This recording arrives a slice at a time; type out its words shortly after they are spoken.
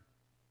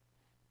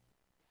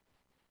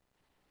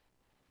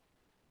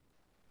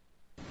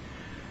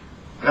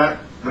that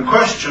the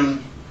question,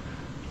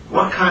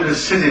 what kind of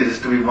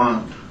cities do we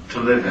want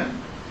to live in?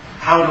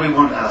 How do we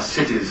want our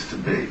cities to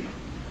be?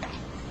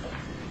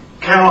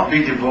 Cannot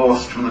be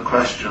divorced from the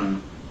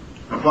question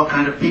of what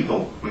kind of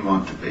people we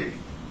want to be.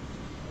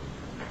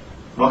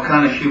 What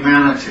kind of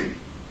humanity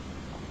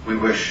we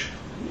wish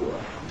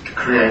to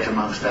create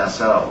amongst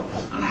ourselves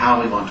and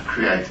how we want to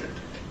create it.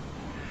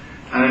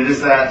 And it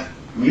is that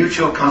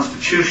mutual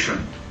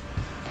constitution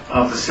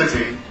of the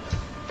city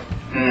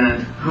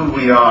and who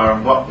we are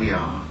and what we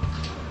are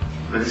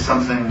that is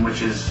something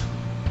which is,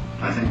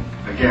 I think,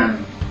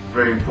 again,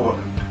 very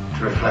important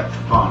to reflect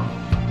upon.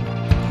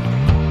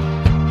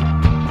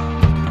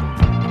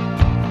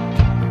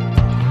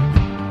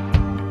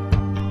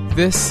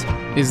 This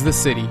is The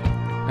City,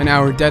 an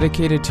hour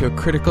dedicated to a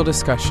critical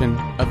discussion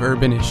of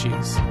urban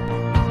issues.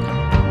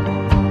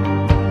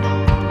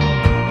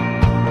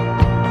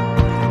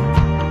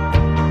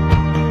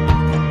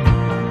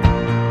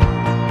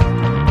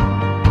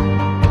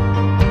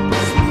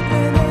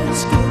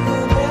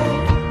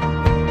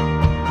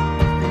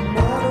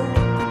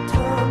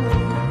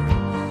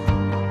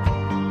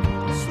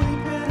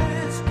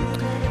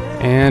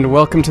 And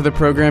welcome to the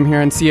program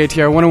here on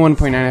CITR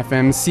 101.9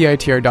 FM,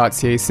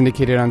 CITR.ca,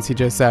 syndicated on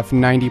CJSF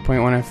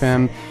 90.1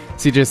 FM,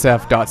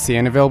 CJSF.ca,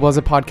 and available as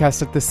a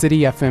podcast at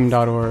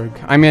thecityfm.org.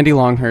 I'm Andy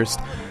Longhurst.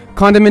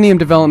 Condominium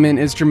development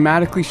is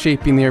dramatically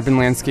shaping the urban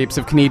landscapes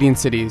of Canadian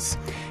cities.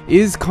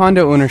 Is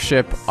condo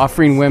ownership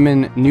offering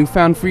women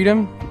newfound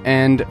freedom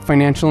and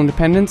financial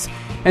independence?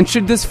 And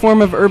should this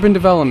form of urban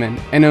development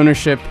and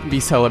ownership be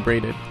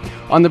celebrated?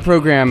 On the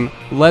program,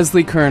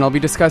 Leslie Kern, I'll be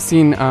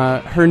discussing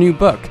her new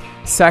book,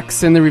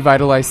 Sex in the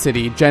Revitalized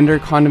City, Gender,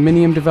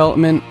 Condominium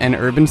Development, and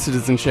Urban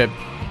Citizenship.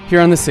 Here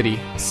on The City,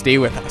 stay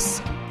with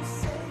us.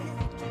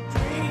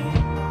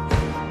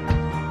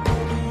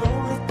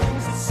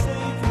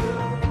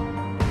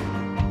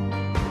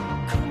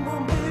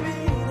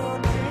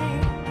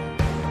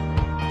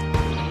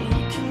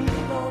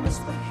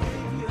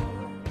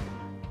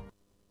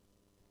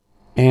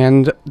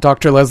 And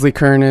Dr. Leslie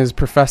Kern is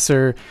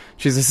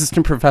she's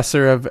assistant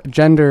professor of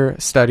gender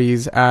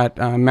studies at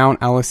Mount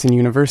Allison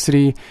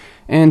University,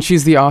 and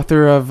she's the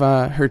author of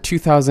her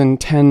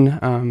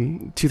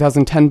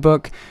 2010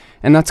 book,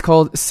 and that's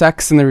called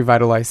Sex in the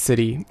Revitalized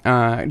City,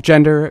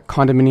 Gender,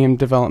 Condominium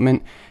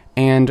Development,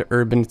 and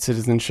Urban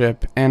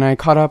Citizenship. And I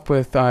caught up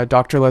with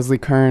Dr. Leslie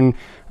Kern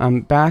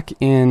back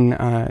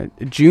in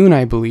June,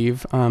 I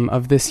believe,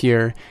 of this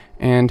year,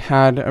 and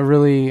had a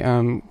really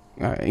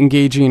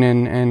engaging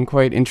and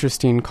quite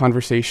interesting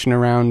conversation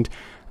around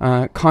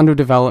condo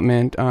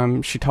development.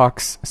 She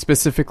talks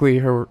specifically,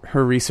 her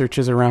research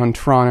is around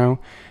Toronto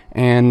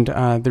and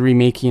the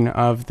remaking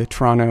of the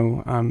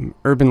Toronto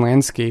urban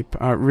landscape,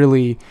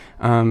 really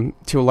to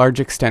a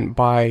large extent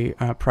by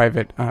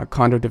private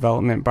condo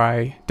development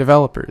by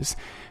developers.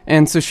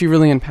 And so she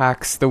really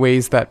unpacks the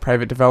ways that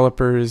private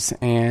developers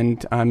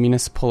and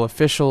municipal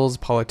officials,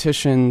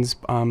 politicians,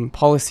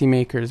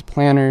 policymakers,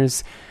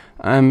 planners,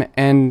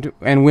 and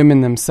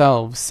women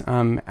themselves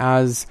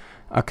as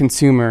a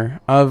consumer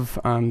of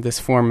this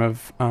form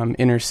of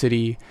inner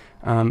city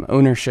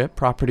ownership,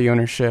 property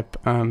ownership,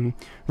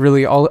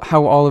 really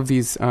how all of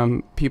these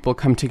people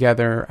come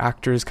together,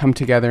 actors come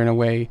together in a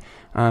way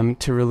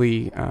to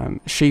really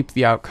shape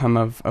the outcome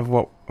of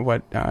what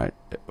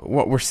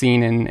we're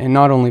seeing in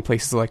not only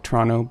places like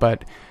Toronto,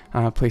 but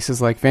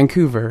places like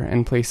Vancouver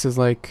and places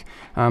like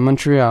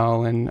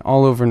Montreal and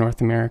all over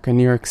North America,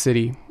 New York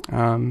City,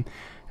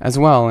 as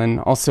well, and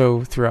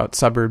also throughout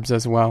suburbs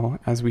as well,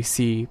 as we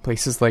see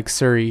places like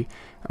Surrey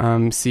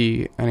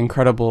see an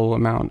incredible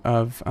amount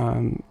of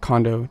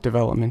condo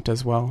development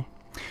as well,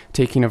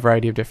 taking a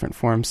variety of different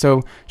forms.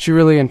 So she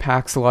really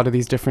unpacks a lot of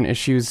these different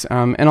issues,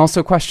 and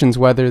also questions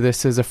whether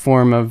this is a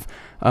form of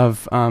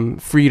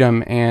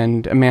freedom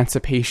and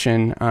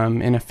emancipation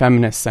in a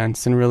feminist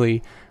sense, and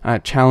really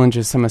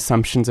challenges some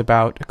assumptions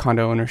about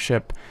condo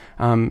ownership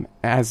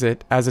as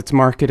it's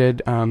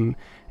marketed,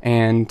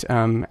 and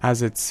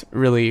as it's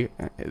really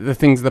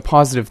the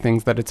positive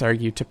things that it's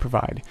argued to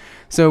provide.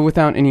 So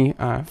without any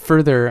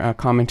further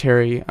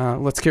commentary,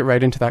 let's get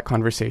right into that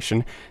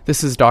conversation.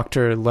 This is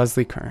Dr.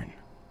 Leslie Kern.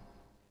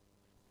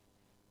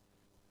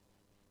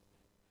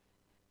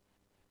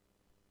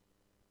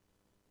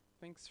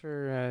 Thanks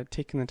for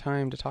taking the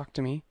time to talk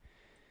to me.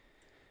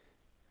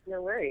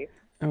 No worries.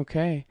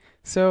 Okay,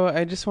 so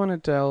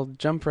I'll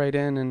jump right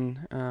in,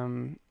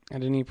 and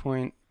at any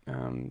point,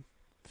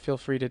 feel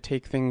free to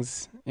take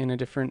things in a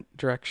different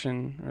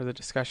direction or the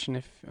discussion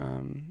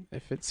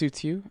if it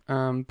suits you.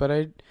 But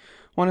I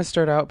want to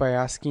start out by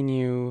asking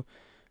you,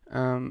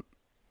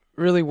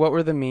 really, what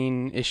were the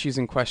main issues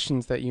and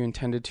questions that you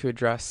intended to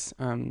address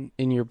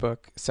in your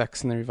book,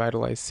 Sex in the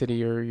Revitalized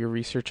City, or your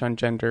research on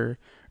gender,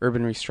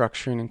 urban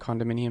restructuring, and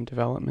condominium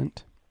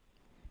development?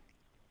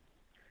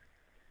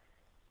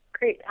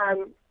 Great. I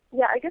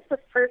guess the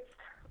first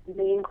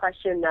main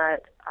question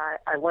that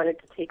I wanted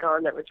to take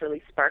on that was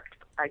really sparked,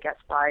 I guess,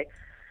 by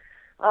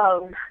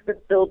the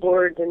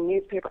billboards and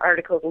newspaper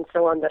articles and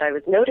so on that I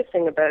was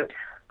noticing about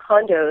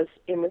condos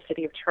in the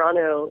city of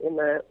Toronto in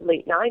the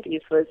late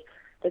 90s was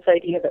this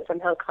idea that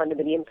somehow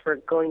condominiums were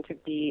going to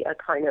be a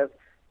kind of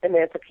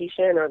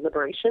emancipation or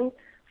liberation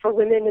for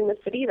women in the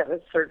city. That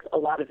was sort of a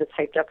lot of the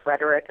typed up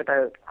rhetoric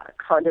about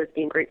condos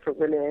being great for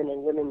women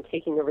and women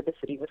taking over the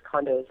city with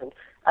condos. And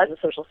as a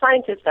social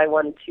scientist, I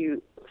wanted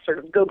to sort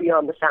of go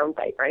beyond the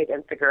soundbite, right,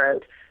 and figure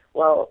out,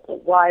 well,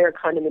 why are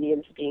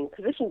condominiums being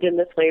positioned in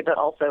this way, but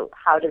also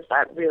how does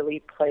that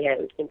really play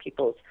out in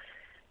people's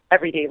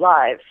everyday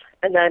lives?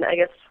 And then I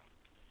guess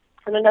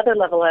on another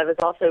level, I was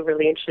also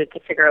really interested to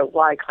figure out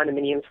why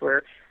condominiums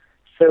were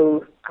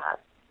so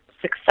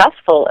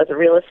successful as a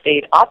real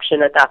estate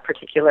option at that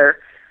particular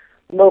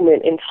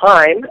moment in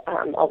time,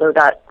 although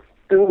that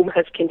boom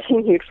has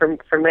continued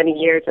for many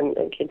years and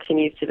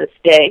continues to this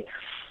day.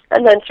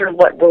 And then sort of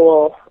what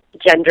role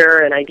gender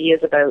and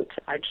ideas about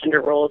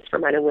gender roles for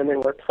men and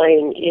women were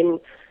playing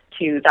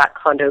into that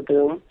condo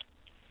boom,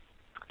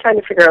 trying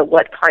to figure out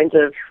what kinds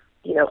of,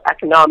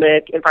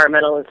 economic,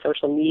 environmental, and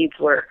social needs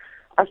were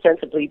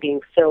ostensibly being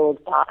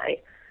filled by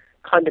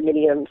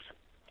condominiums,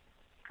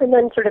 and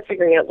then sort of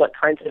figuring out what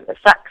kinds of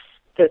effects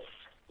this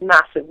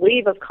massive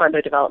wave of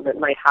condo development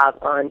might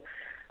have on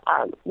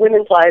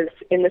women's lives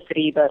in the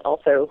city, but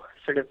also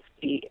sort of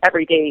the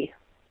everyday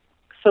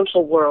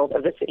social world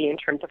of the city in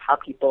terms of how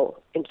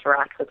people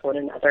interact with one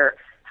another,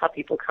 how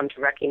people come to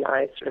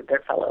recognize sort of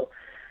their fellow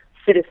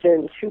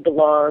citizens, who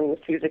belongs,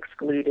 who's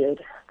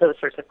excluded, those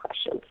sorts of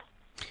questions.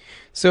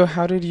 So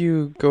how did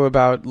you go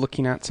about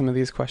looking at some of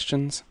these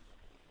questions?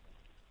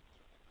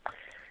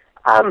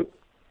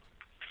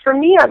 For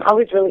me, I'm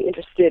always really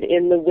interested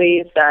in the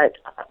ways that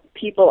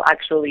people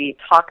actually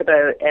talk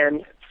about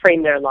and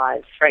frame their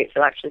lives, right?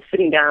 So actually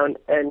sitting down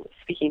and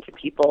speaking to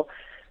people.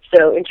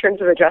 So in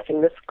terms of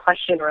addressing this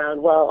question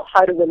around, well,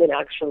 how do women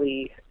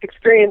actually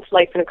experience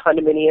life in a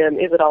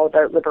condominium? Is it all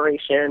about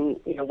liberation?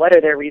 What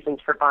are their reasons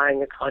for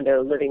buying a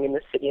condo, living in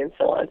the city, and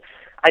so on?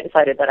 I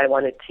decided that I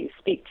wanted to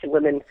speak to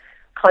women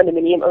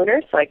condominium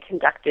owners. So I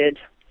conducted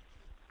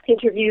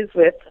interviews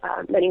with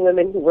many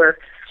women who were,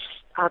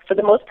 for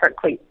the most part,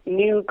 quite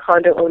new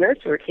condo owners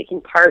who were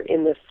taking part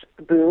in this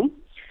boom.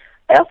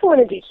 I also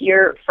wanted to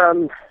hear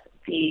from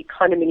the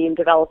condominium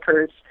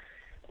developers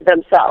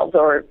themselves,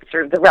 or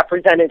sort of the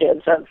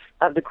representatives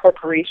of the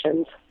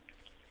corporations,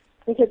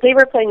 because they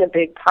were playing a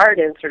big part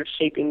in sort of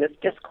shaping this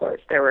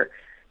discourse. There were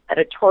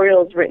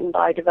editorials written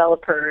by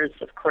developers.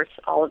 Of course,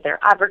 all of their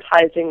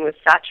advertising was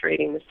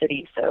saturating the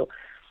city. So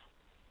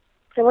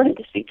I wanted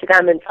to speak to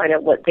them and find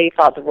out what they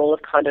thought the role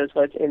of condos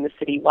was in the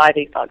city, why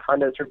they thought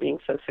condos were being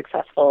so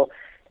successful,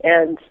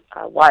 and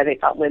why they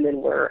thought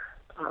women were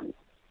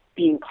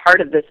being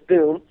part of this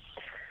boom.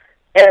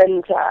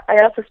 And I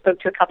also spoke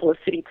to a couple of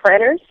city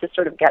planners to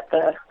sort of get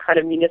the kind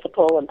of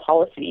municipal and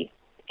policy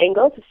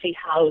angle to see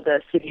how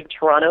the city of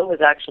Toronto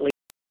was actually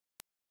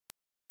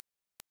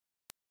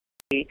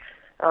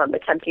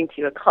attempting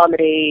to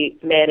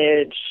accommodate,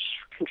 manage,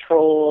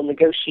 control,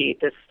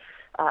 negotiate this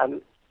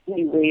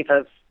new wave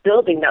of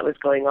building that was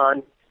going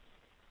on.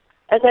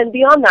 And then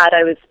beyond that,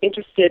 I was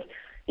interested,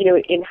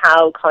 in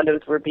how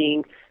condos were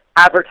being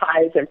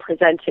advertised and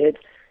presented,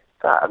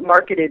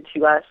 marketed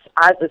to us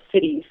as a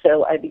city.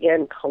 So I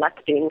began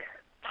collecting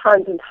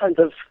tons and tons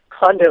of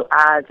condo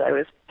ads. I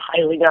was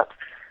piling up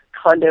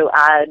condo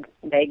ad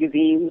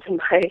magazines in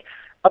my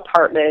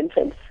apartment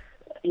and,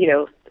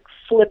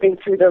 flipping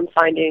through them,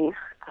 finding,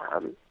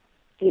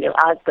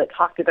 ads that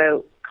talked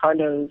about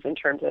condos in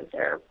terms of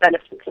their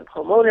benefits of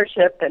home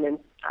ownership, and in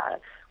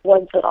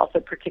ones that also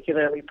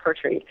particularly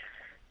portrayed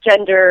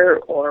gender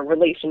or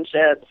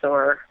relationships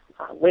or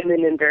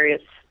women in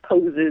various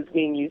poses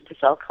being used to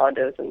sell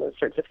condos and those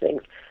sorts of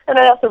things. And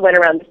I also went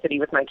around the city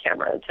with my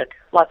camera and took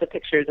lots of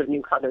pictures of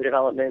new condo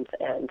development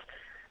and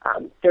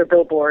their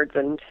billboards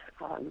and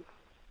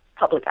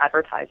public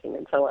advertising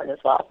and so on as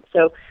well.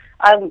 So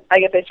I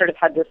guess I sort of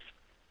had this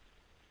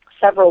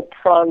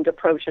several-pronged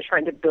approach to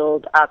trying to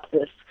build up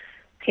this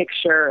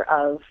picture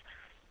of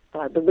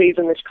the ways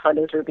in which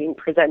condos were being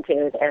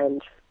presented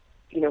and,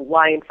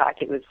 why, in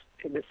fact, it was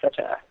such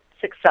a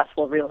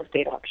successful real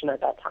estate option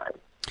at that time.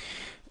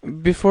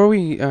 Before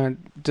we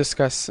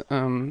discuss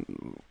a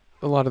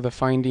lot of the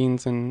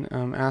findings and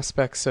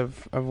aspects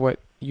of what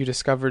you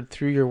discovered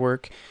through your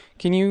work,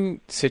 can you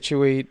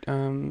situate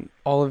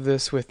all of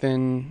this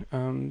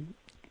within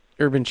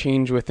urban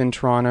change within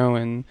Toronto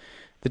and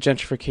the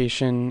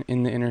gentrification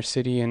in the inner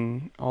city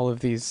and all of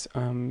these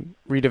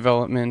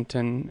redevelopment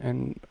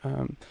and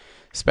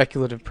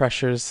speculative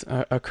pressures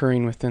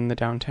occurring within the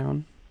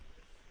downtown?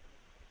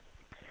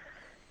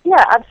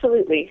 Yeah,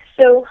 absolutely.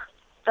 So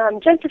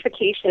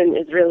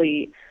gentrification is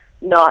really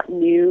not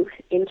new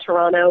in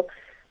Toronto.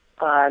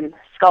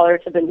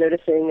 Scholars have been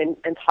noticing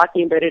and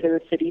talking about it in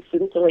the city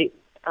since the late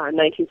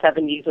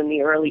 1970s and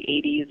the early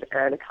 80s,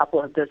 and a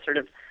couple of the sort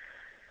of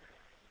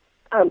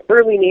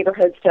early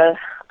neighborhoods to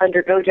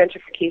undergo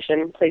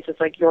gentrification, places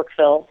like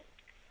Yorkville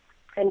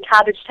and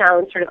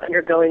Cabbagetown, sort of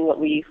undergoing what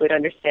we would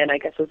understand, I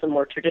guess, as a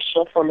more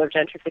traditional form of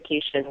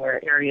gentrification,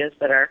 where areas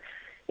that are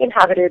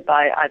inhabited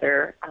by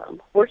either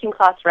working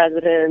class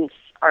residents,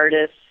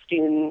 artists,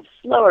 students,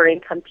 lower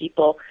income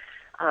people,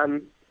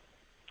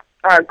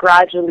 are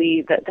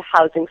gradually, the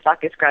housing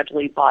stock is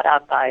gradually bought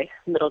up by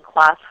middle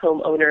class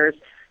homeowners.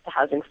 The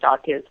housing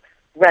stock is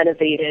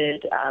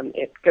renovated,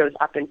 it goes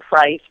up in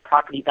price,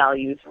 property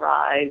values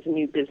rise,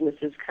 new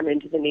businesses come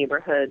into the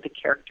neighborhood, the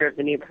character of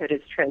the neighborhood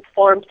is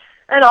transformed,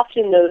 and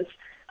often those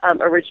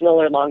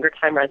original or longer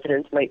time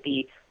residents might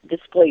be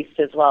displaced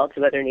as well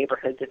to other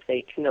neighborhoods if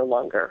they can no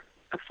longer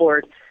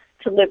afford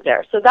to live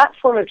there. So that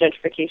form of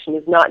gentrification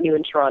is not new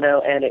in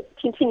Toronto, and it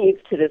continues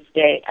to this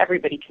day.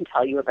 Everybody can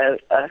tell you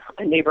about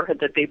a neighborhood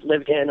that they've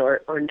lived in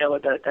or know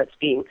about that's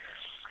being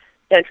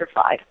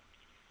gentrified.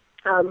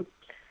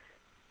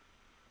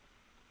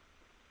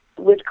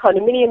 With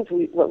condominiums,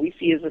 what we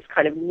see is this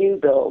kind of new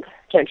build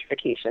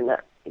gentrification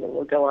that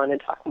we'll go on and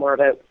talk more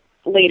about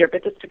later.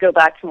 But just to go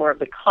back to more of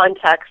the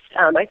context,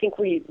 I think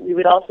we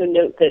would also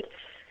note that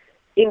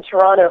in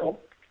Toronto,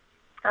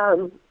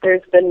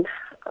 there's been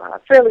a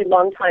fairly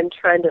long time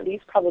trend, at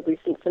least probably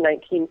since the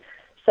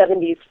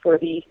 1970s, for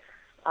the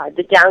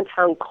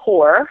downtown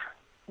core,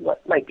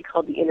 what might be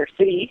called the inner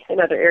city in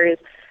other areas.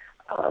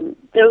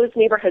 Those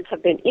neighborhoods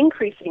have been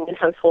increasing in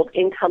household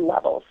income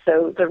levels.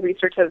 So the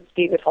research of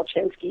David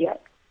Halchansky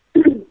at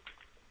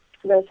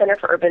the Center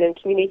for Urban and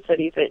Community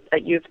Studies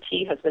at U of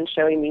T has been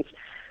showing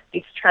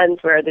these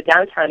trends where the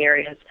downtown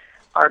areas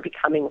are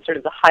becoming sort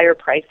of the higher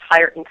priced,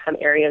 higher income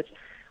areas,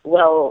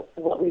 well,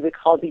 what we would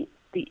call the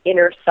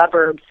inner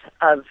suburbs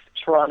of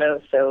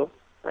Toronto, so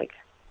like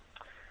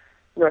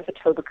north of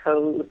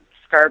Etobicoke,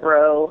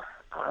 Scarborough,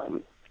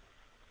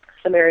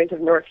 some areas of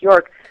North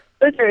York.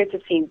 Those areas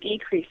have seen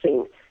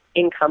decreasing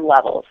income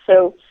levels.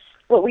 So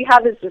what we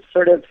have is this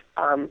sort of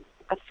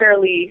a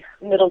fairly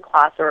middle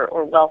class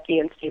or wealthy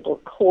and stable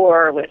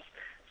core with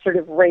sort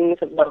of rings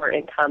of lower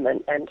income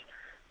and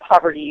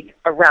poverty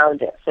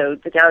around it. So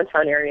the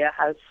downtown area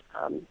has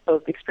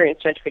both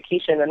experienced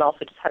gentrification and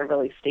also just had a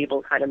really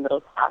stable kind of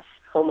middle class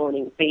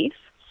homeowning base.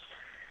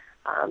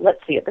 Let's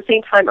see, at the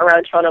same time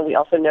around Toronto, we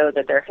also know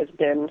that there has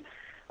been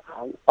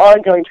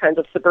ongoing trends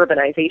of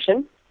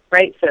suburbanization,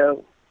 right?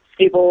 So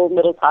stable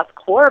middle-class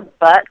core,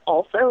 but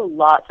also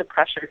lots of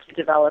pressure to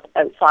develop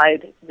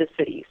outside the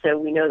city. So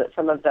we know that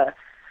some of the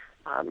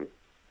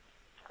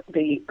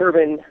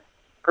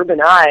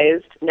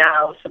urbanized,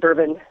 now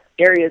suburban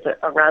areas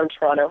around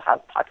Toronto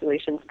have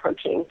populations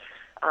approaching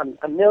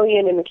 1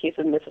 million in the case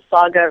of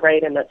Mississauga,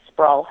 right, and that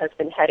sprawl has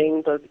been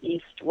heading both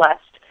east, west,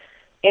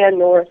 and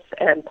north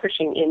and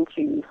pushing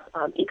into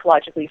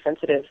ecologically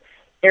sensitive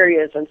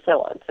areas and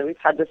so on. So we've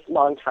had this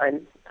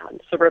long-time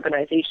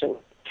suburbanization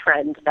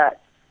trend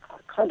that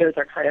condos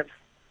are kind of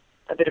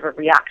a bit of a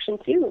reaction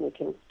to, and we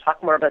can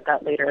talk more about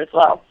that later as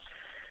well.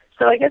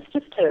 So I guess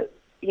just to,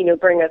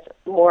 bring us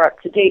more up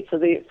to date, so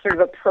the sort of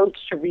approach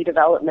to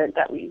redevelopment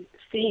that we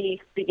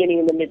see beginning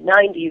in the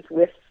mid-90s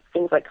with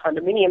things like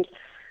condominiums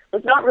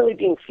was not really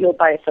being fueled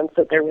by a sense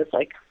that there was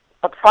like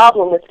a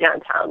problem with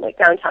downtown. Like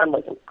downtown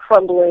wasn't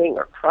crumbling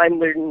or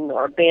crime-ridden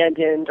or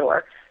abandoned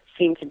or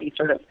seemed to be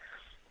sort of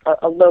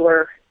a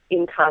lower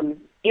income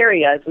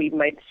area as we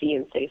might see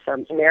in, say,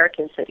 some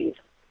American cities.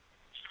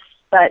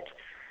 But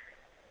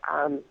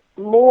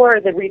more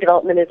the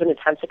redevelopment is an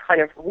attempt to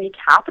kind of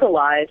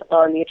recapitalize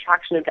on the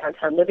attraction of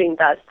downtown living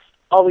that's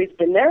always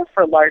been there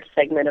for a large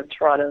segment of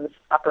Toronto's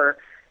upper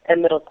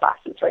and middle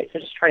classes, right? So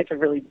just trying to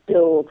really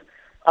build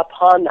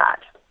upon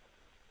that.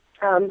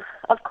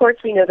 Of course,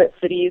 we know that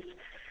cities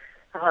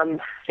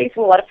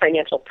facing a lot of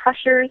financial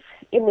pressures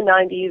in the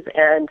 90s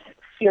and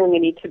feeling a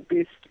need to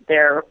boost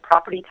their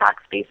property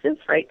tax bases,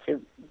 right,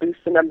 to boost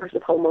the numbers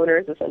of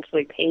homeowners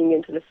essentially paying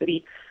into the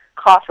city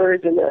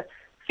coffers in the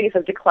face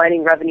of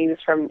declining revenues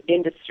from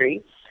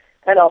industry,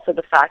 and also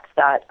the fact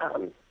that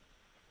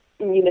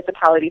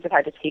municipalities have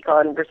had to take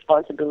on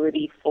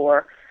responsibility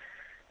for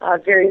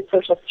various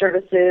social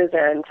services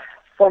and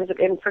forms of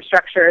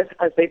infrastructure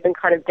as they've been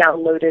kind of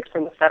downloaded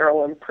from the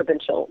federal and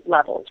provincial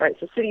levels, right?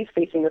 So cities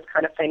facing this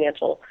kind of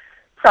financial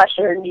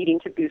pressure, needing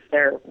to boost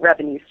their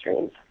revenue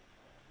streams,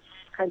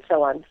 and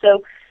so on.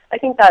 So I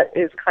think that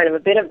is kind of a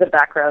bit of the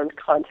background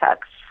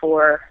context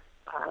for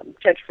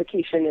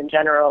gentrification in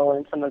general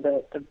and some of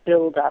the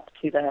build-up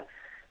to the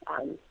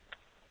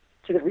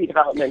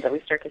redevelopment that we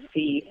start to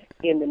see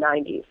in the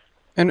 90s.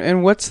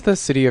 And what's the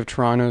City of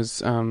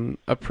Toronto's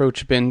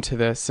approach been to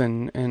this?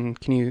 And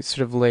can you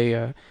sort of lay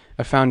a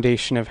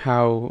foundation of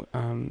how,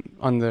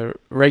 on the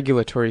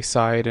regulatory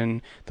side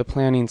and the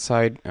planning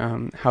side,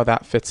 how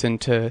that fits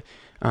into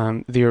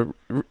the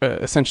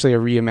essentially a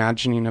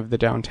reimagining of the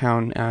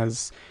downtown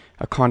as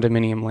a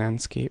condominium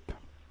landscape?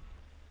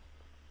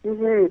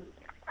 Mm-hmm.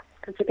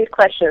 That's a good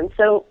question.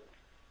 So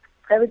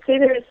I would say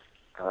there's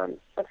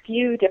a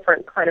few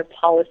different kind of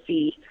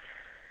policy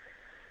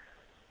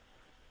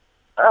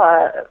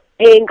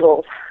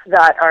angles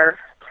that are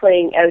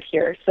playing out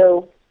here.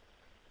 So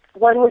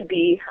one would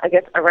be, I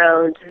guess,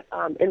 around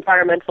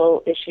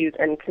environmental issues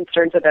and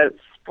concerns about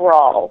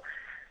sprawl.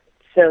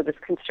 So this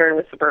concern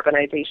with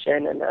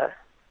suburbanization and the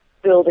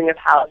building of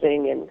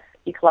housing in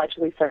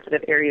ecologically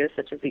sensitive areas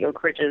such as the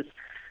Oak Ridges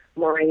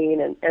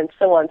moraine, and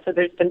so on. So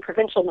there's been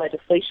provincial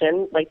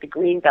legislation like the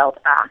Greenbelt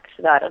Act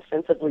that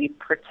ostensibly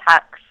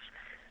protects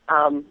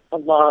a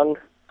long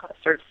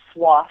sort of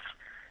swath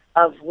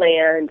of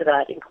land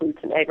that includes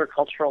some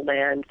agricultural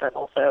land, but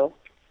also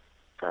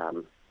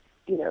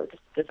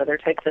just other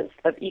types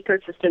of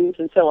ecosystems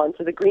and so on.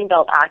 So the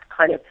Greenbelt Act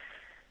kind of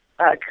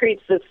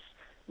creates this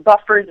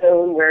buffer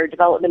zone where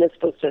development is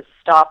supposed to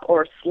stop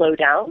or slow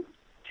down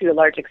to a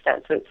large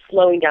extent. So it's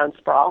slowing down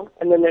sprawl.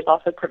 And then there's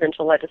also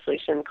provincial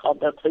legislation called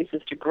the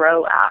Places to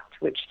Grow Act,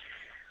 which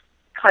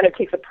kind of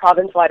takes a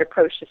province-wide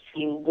approach to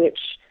seeing which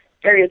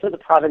areas of the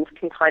province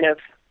can kind of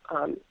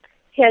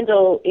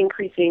handle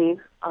increasing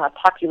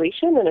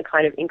population and a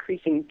kind of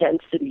increasing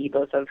density,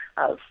 both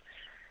of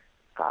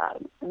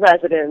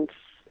residents,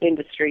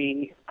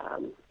 industry,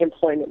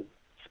 employment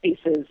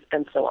spaces,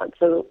 and so on.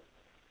 So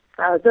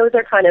those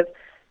are kind of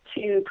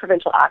two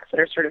provincial acts that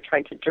are sort of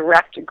trying to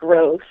direct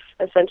growth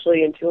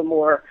essentially into a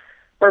more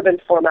urban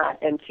format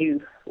and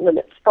to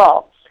limit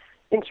sprawl.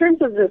 In terms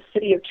of the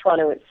City of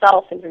Toronto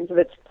itself, in terms of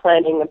its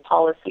planning and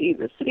policy,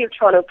 the City of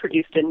Toronto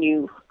produced a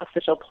new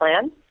official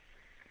plan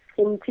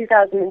in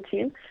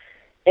 2002.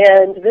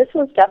 And this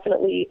was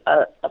definitely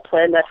a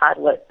plan that had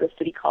what the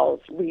city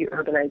calls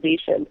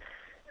reurbanization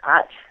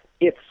at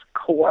its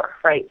core,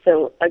 right?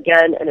 So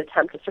again, an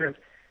attempt to sort of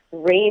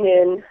rein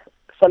in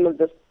some of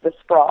the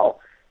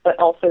sprawl, but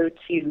also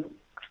to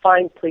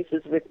find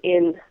places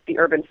within the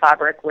urban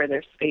fabric where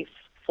there's space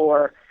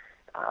for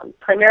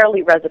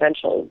primarily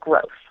residential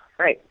growth,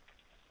 right?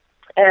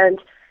 And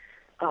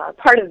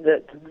part of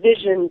the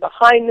vision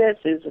behind this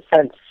is a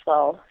sense,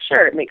 well,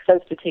 sure, it makes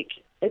sense to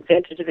take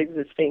advantage of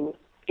existing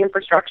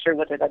infrastructure,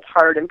 whether that's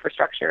hard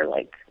infrastructure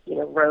like,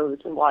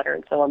 roads and water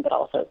and so on, but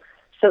also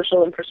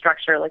social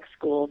infrastructure like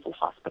schools and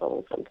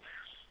hospitals and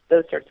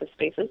those sorts of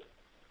spaces.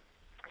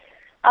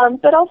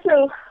 But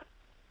also,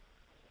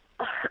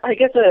 I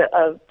guess,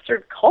 a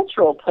sort of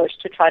cultural push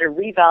to try to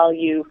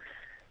revalue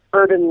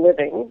urban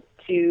living,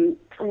 to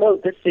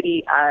promote the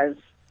city as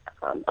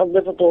a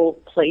livable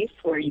place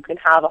where you can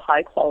have a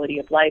high quality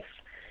of life,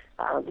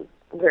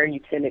 where you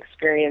can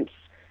experience,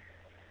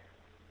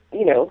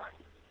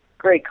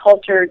 great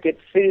culture, good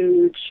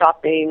food,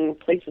 shopping,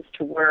 places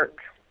to work,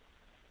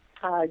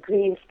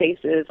 green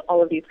spaces,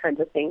 all of these kinds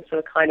of things. So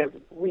a kind of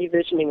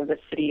revisioning of the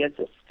city as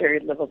this very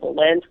livable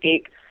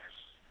landscape.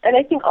 And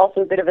I think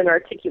also a bit of an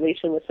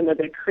articulation with some of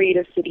the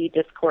creative city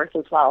discourse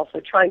as well. So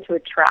trying to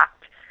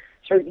attract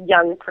sort of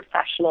young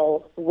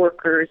professional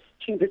workers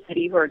to the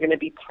city who are going to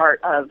be part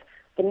of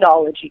the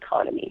knowledge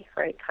economy,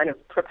 right? Kind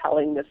of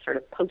propelling this sort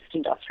of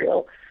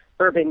post-industrial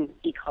urban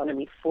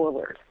economy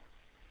forward.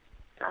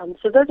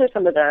 So those are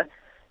some of the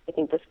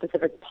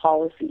specific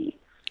policy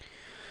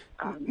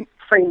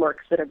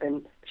frameworks that have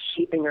been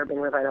shaping urban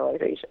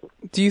revitalization.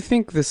 Do you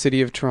think the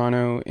City of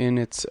Toronto, in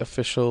its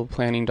official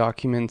planning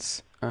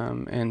documents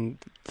and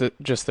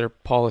just their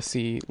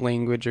policy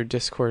language or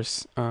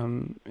discourse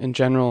in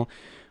general,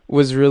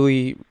 was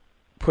really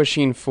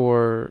pushing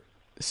for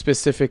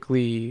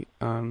specifically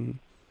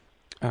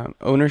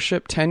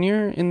ownership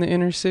tenure in the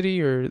inner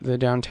city or the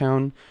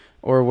downtown,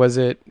 or was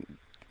it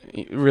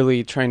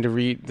really trying to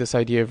read this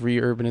idea of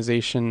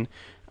reurbanization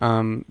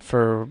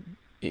for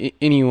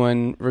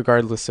anyone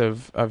regardless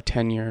of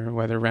tenure,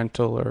 whether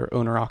rental or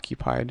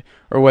owner-occupied?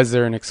 Or was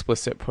there an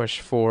explicit push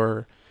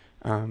for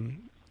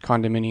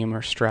condominium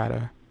or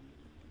strata?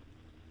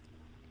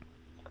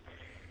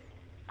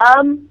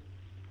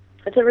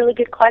 That's a really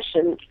good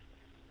question.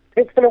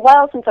 It's been a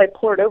while since I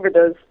pored over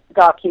those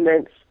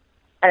documents,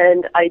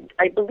 and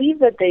I believe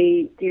that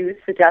they do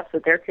suggest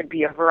that there could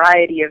be a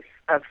variety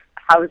of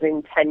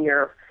housing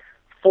tenure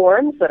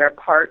forms that are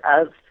part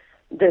of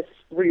this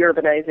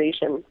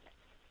reurbanization.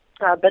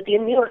 But the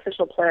new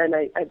official plan,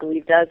 I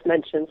believe, does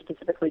mention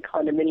specifically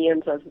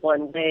condominiums as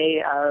one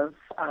way of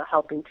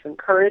helping to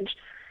encourage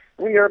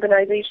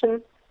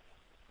reurbanization.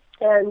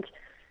 And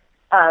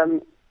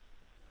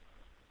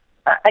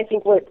I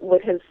think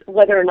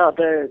whether or not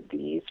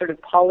the sort of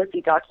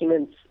policy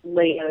documents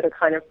lay out a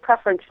kind of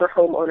preference for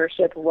home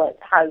ownership, what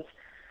has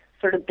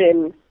sort of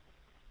been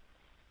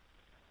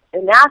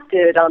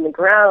enacted on the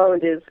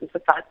ground is the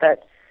fact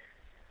that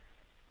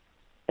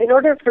in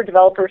order for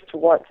developers to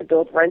want to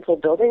build rental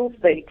buildings,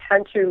 they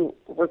tend to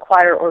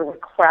require or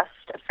request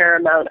a fair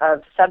amount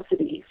of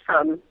subsidy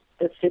from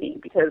the city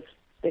because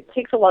it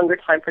takes a longer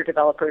time for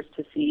developers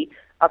to see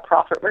a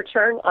profit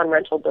return on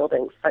rental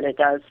buildings than it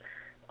does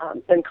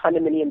than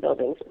condominium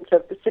buildings. And so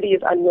if the city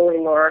is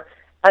unwilling or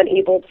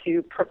unable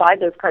to provide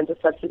those kinds of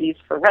subsidies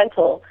for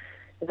rental,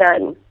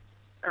 then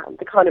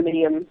the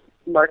condominium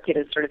market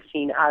is sort of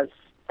seen as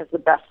the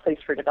best place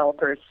for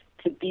developers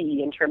to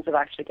be in terms of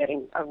actually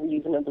getting a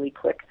reasonably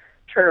quick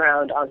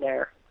turnaround on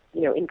their,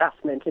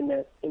 investment in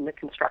the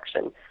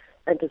construction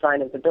and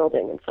design of the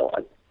building and so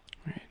on.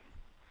 Right.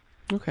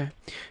 Okay.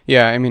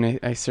 Yeah, I mean,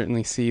 I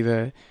certainly see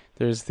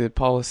there's the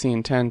policy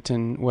intent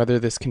and whether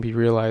this can be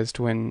realized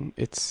when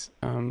it's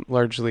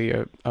largely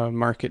a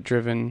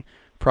market-driven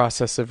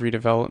process of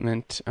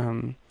redevelopment.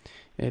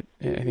 I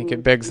think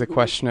it begs the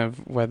question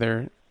of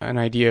whether an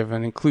idea of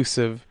an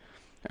inclusive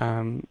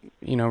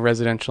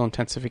residential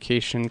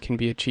intensification can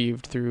be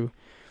achieved through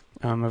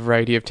a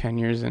variety of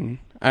tenures. And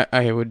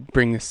I would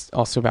bring this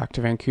also back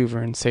to Vancouver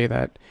and say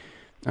that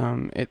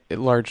it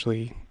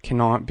largely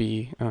cannot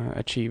be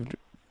achieved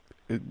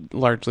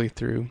largely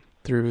through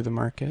the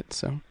market.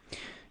 So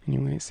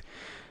anyways,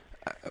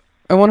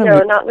 I want to... No,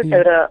 not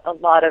without a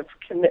lot of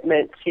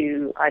commitment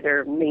to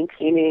either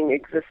maintaining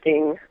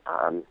existing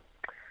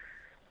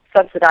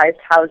subsidized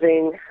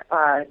housing,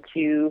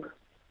 to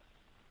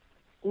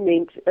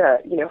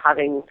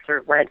having sort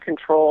of rent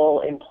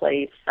control in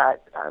place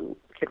that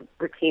could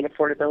retain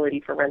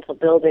affordability for rental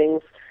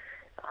buildings,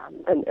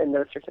 and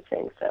those sorts of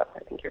things. So I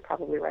think you're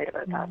probably right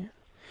about that.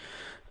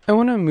 I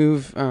want to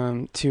move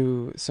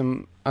to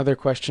some other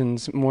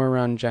questions more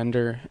around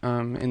gender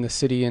in the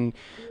city, and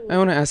I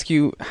want to ask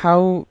you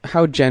how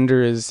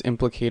gender is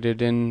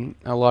implicated in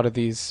a lot of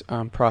these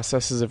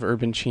processes of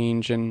urban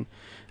change and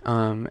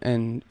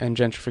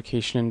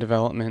gentrification and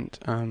development,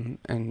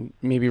 and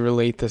maybe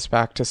relate this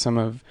back to some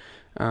of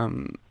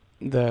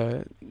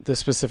the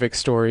specific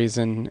stories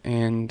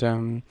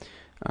and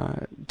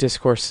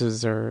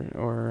discourses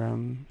or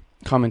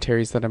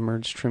commentaries that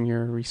emerged from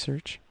your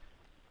research.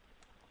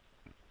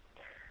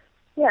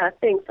 Yeah,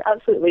 thanks.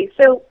 Absolutely.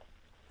 So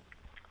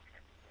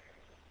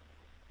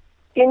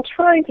in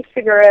trying to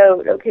figure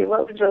out, okay,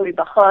 what was really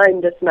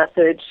behind this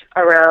message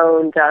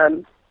around,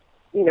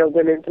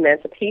 women's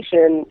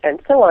emancipation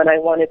and so on, I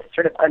wanted to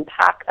sort of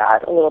unpack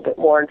that a little bit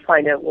more and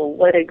find out, well,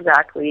 what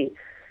exactly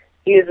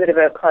is it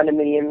about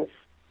condominiums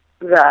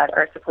that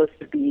are supposed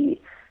to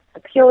be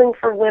appealing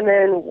for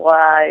women?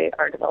 Why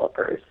are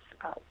developers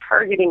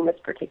targeting this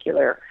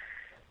particular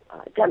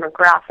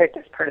demographic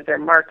as part of their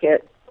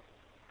market?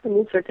 And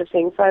these sorts of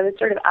things. So I was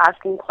sort of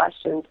asking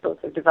questions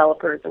both of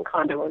developers and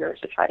condo owners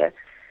to try to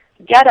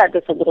get at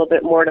this a little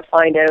bit more to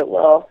find out,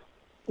 well,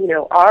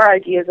 are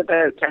ideas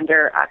about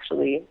gender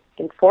actually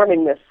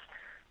informing this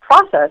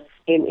process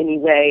in any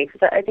way?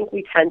 Because I think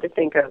we tend to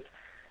think of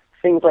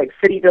things like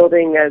city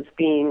building as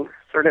being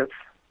sort of,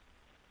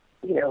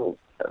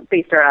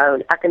 based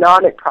around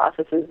economic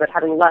processes, but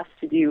having less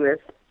to do with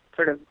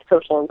sort of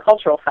social and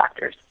cultural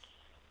factors.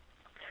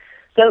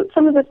 So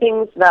some of the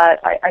things that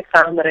I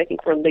found that I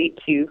think relate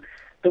to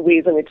the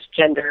ways in which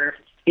gender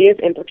is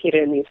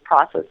implicated in these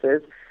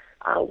processes,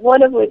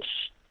 one of which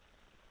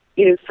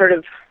is sort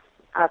of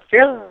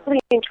fairly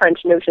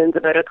entrenched notions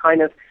about a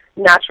kind of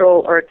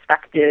natural or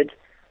expected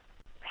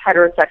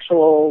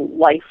heterosexual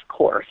life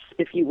course,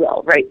 if you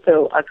will, right?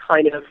 So a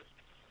kind of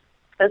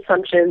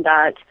assumption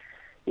that,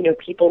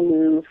 people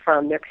move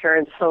from their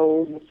parents'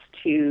 homes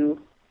to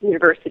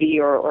university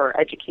or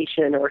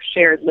education or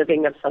shared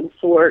living of some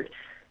sort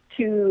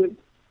to,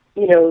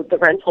 the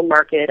rental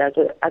market as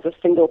a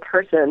single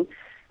person,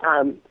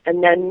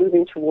 and then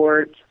moving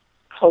towards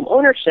home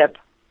ownership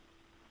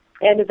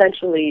and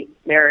eventually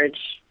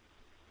marriage,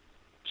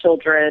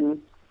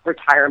 children,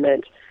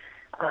 retirement.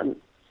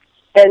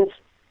 And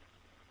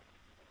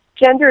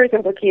gender is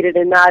implicated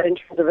in that in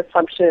terms of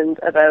assumptions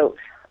about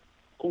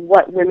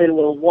what women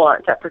will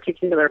want at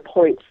particular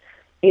points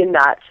in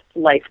that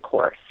life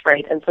course,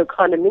 right? And so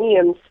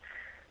condominiums,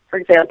 for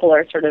example,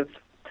 are sort of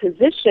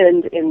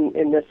positioned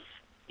in this,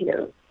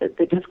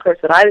 the discourse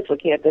that I was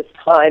looking at this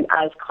time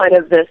as kind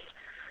of this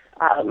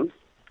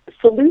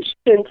solution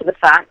to the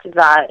fact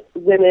that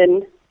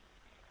women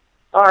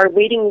are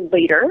waiting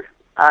later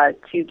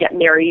to get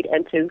married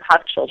and to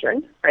have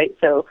children, right?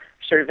 So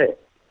sort of an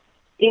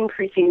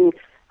increasing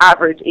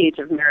average age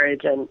of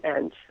marriage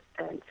and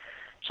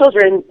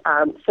children.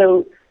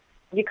 So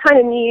you kind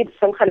of need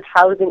some kind of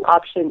housing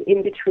option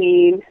in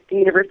between the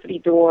university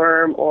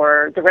dorm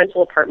or the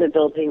rental apartment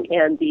building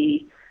and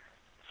the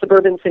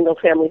suburban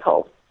single-family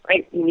home,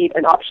 right? You need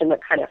an option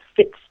that kind of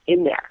fits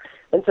in there.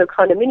 And so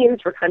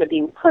condominiums were kind of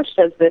being pushed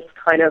as this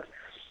kind of,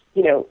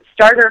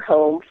 starter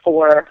home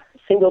for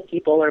single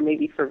people or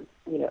maybe for,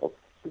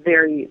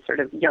 very sort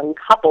of young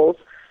couples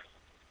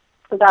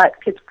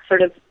that could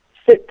sort of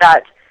fit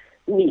that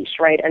niche,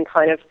 right, and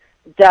kind of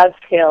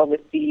dovetail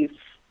with these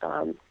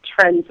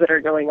trends that are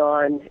going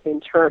on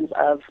in terms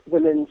of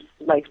women's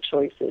life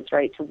choices,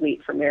 right, to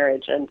wait for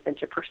marriage and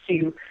to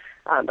pursue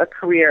a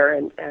career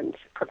and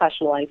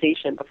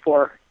professionalization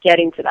before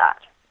getting to that.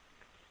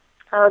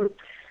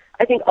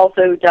 I think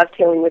also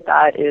dovetailing with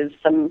that is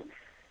some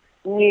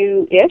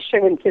new-ish, I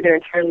wouldn't say they're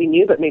entirely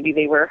new, but maybe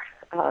they were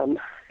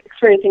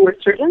experiencing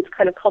resurgence,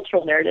 kind of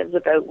cultural narratives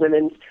about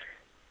women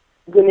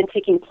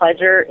taking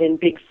pleasure in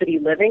big city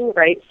living,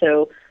 right?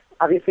 So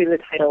obviously the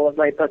title of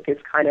my book is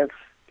kind of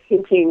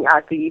hinting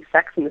at the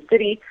Sex and the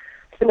City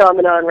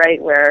phenomenon,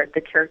 right, where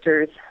the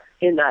characters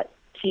in that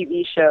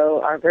TV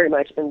show are very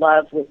much in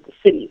love with the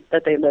city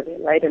that they live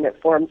in, right, and it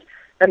forms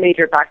a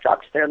major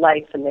backdrop to their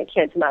life, and they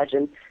can't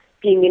imagine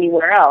being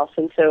anywhere else.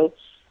 And so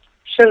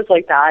shows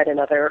like that and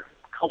other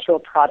cultural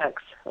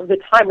products of the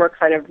time were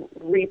kind of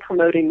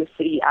re-promoting the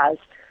city as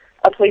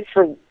a place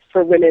for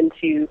women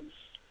to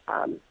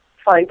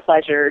find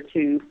pleasure,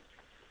 to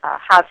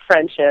have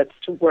friendships,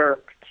 to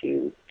work,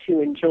 to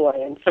enjoy,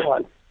 and so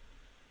on.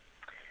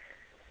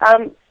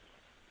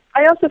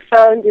 I also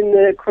found in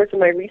the course of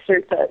my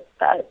research that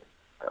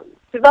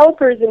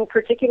developers in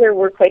particular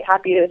were quite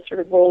happy to sort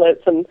of roll out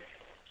some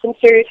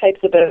stereotypes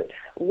about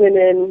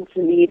women's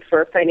need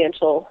for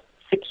financial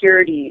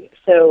security.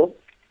 So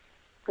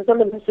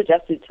some of them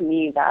suggested to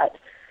me that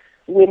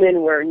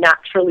women were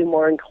naturally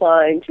more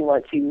inclined to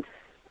want to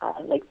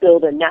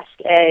build a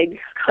nest egg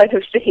kind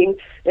of thing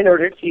in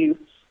order to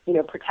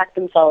protect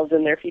themselves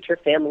and their future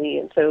family.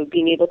 And so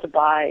being able to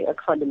buy a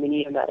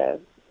condominium at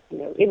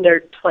in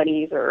their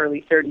 20s or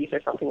early 30s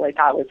or something like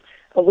that was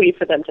a way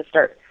for them to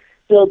start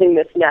building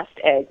this nest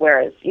egg,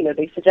 whereas,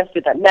 they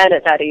suggested that men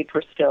at that age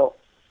were still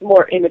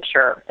more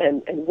immature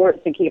and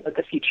weren't thinking about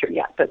the future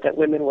yet, but that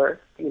women were,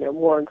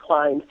 more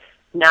inclined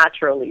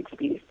naturally to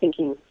be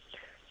thinking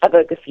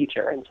about the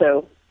future. And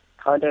so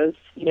condos,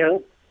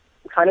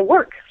 kind of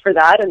work for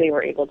that, and they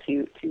were able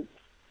to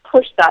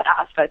push that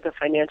aspect, the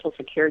financial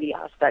security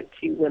aspect,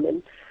 to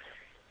women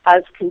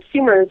as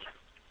consumers.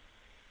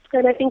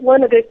 And I think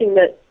one other thing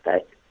that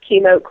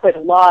came out quite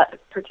a lot,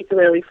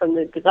 particularly from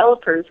the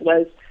developers,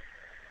 was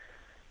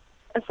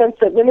a sense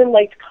that women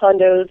liked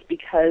condos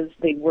because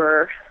they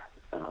were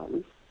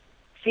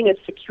seen as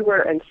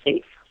secure and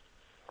safe,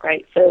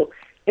 right? So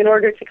in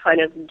order to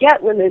kind of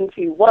get women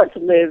to want to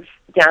live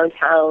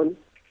downtown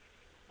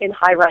in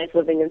high-rise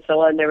living and so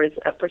on, there was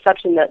a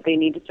perception that they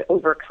needed to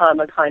overcome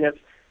a kind of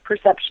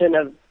perception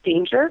of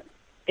danger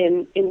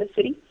in the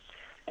city.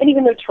 And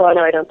even though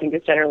Toronto, I don't think,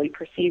 is generally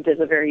perceived as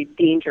a very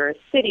dangerous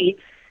city,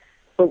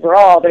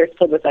 overall there's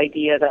still this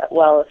idea that,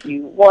 well, if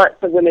you want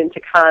the women to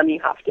come, you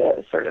have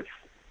to sort of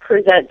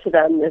present to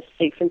them this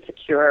safe and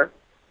secure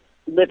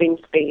living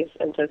space.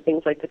 And so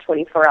things like the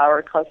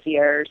 24-hour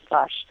concierge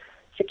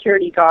 /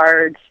 security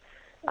guards,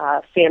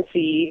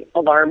 fancy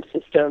alarm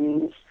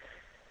systems,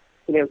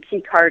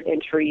 key card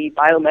entry,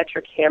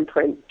 biometric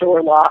handprint,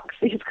 door locks,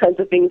 these kinds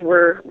of things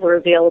were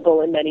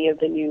available in many of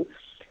the new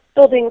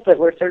buildings that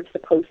were sort of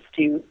supposed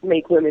to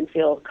make women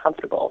feel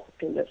comfortable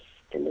in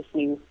this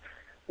new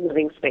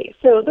living space.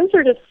 So those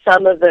are just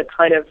some of the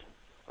kind of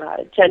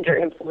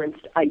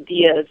gender-influenced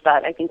ideas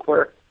that I think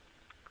were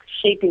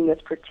shaping this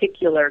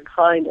particular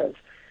kind of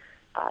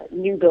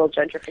new build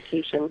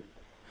gentrification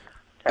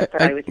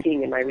that I was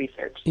seeing in my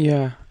research.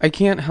 Yeah, I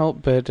can't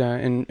help but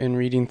in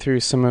reading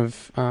through some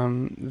of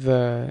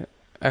the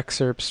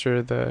excerpts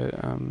or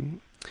the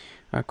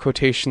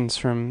quotations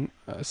from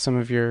some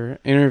of your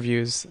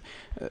interviews,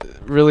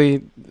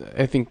 really,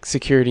 I think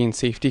security and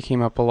safety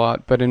came up a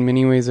lot, but in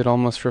many ways it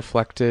almost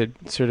reflected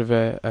sort of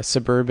a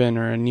suburban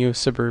or a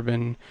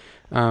neo-suburban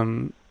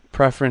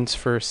preference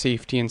for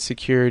safety and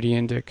security,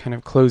 and to kind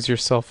of close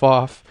yourself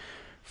off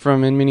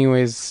from, in many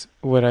ways,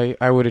 what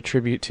I would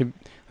attribute to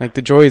like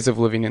the joys of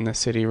living in the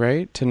city,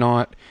 right? To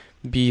not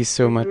be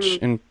so much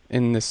in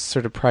this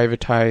sort of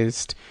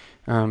privatized,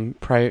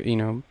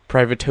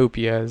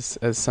 privatopia,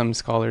 as some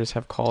scholars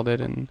have called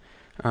it, and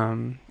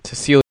to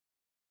seal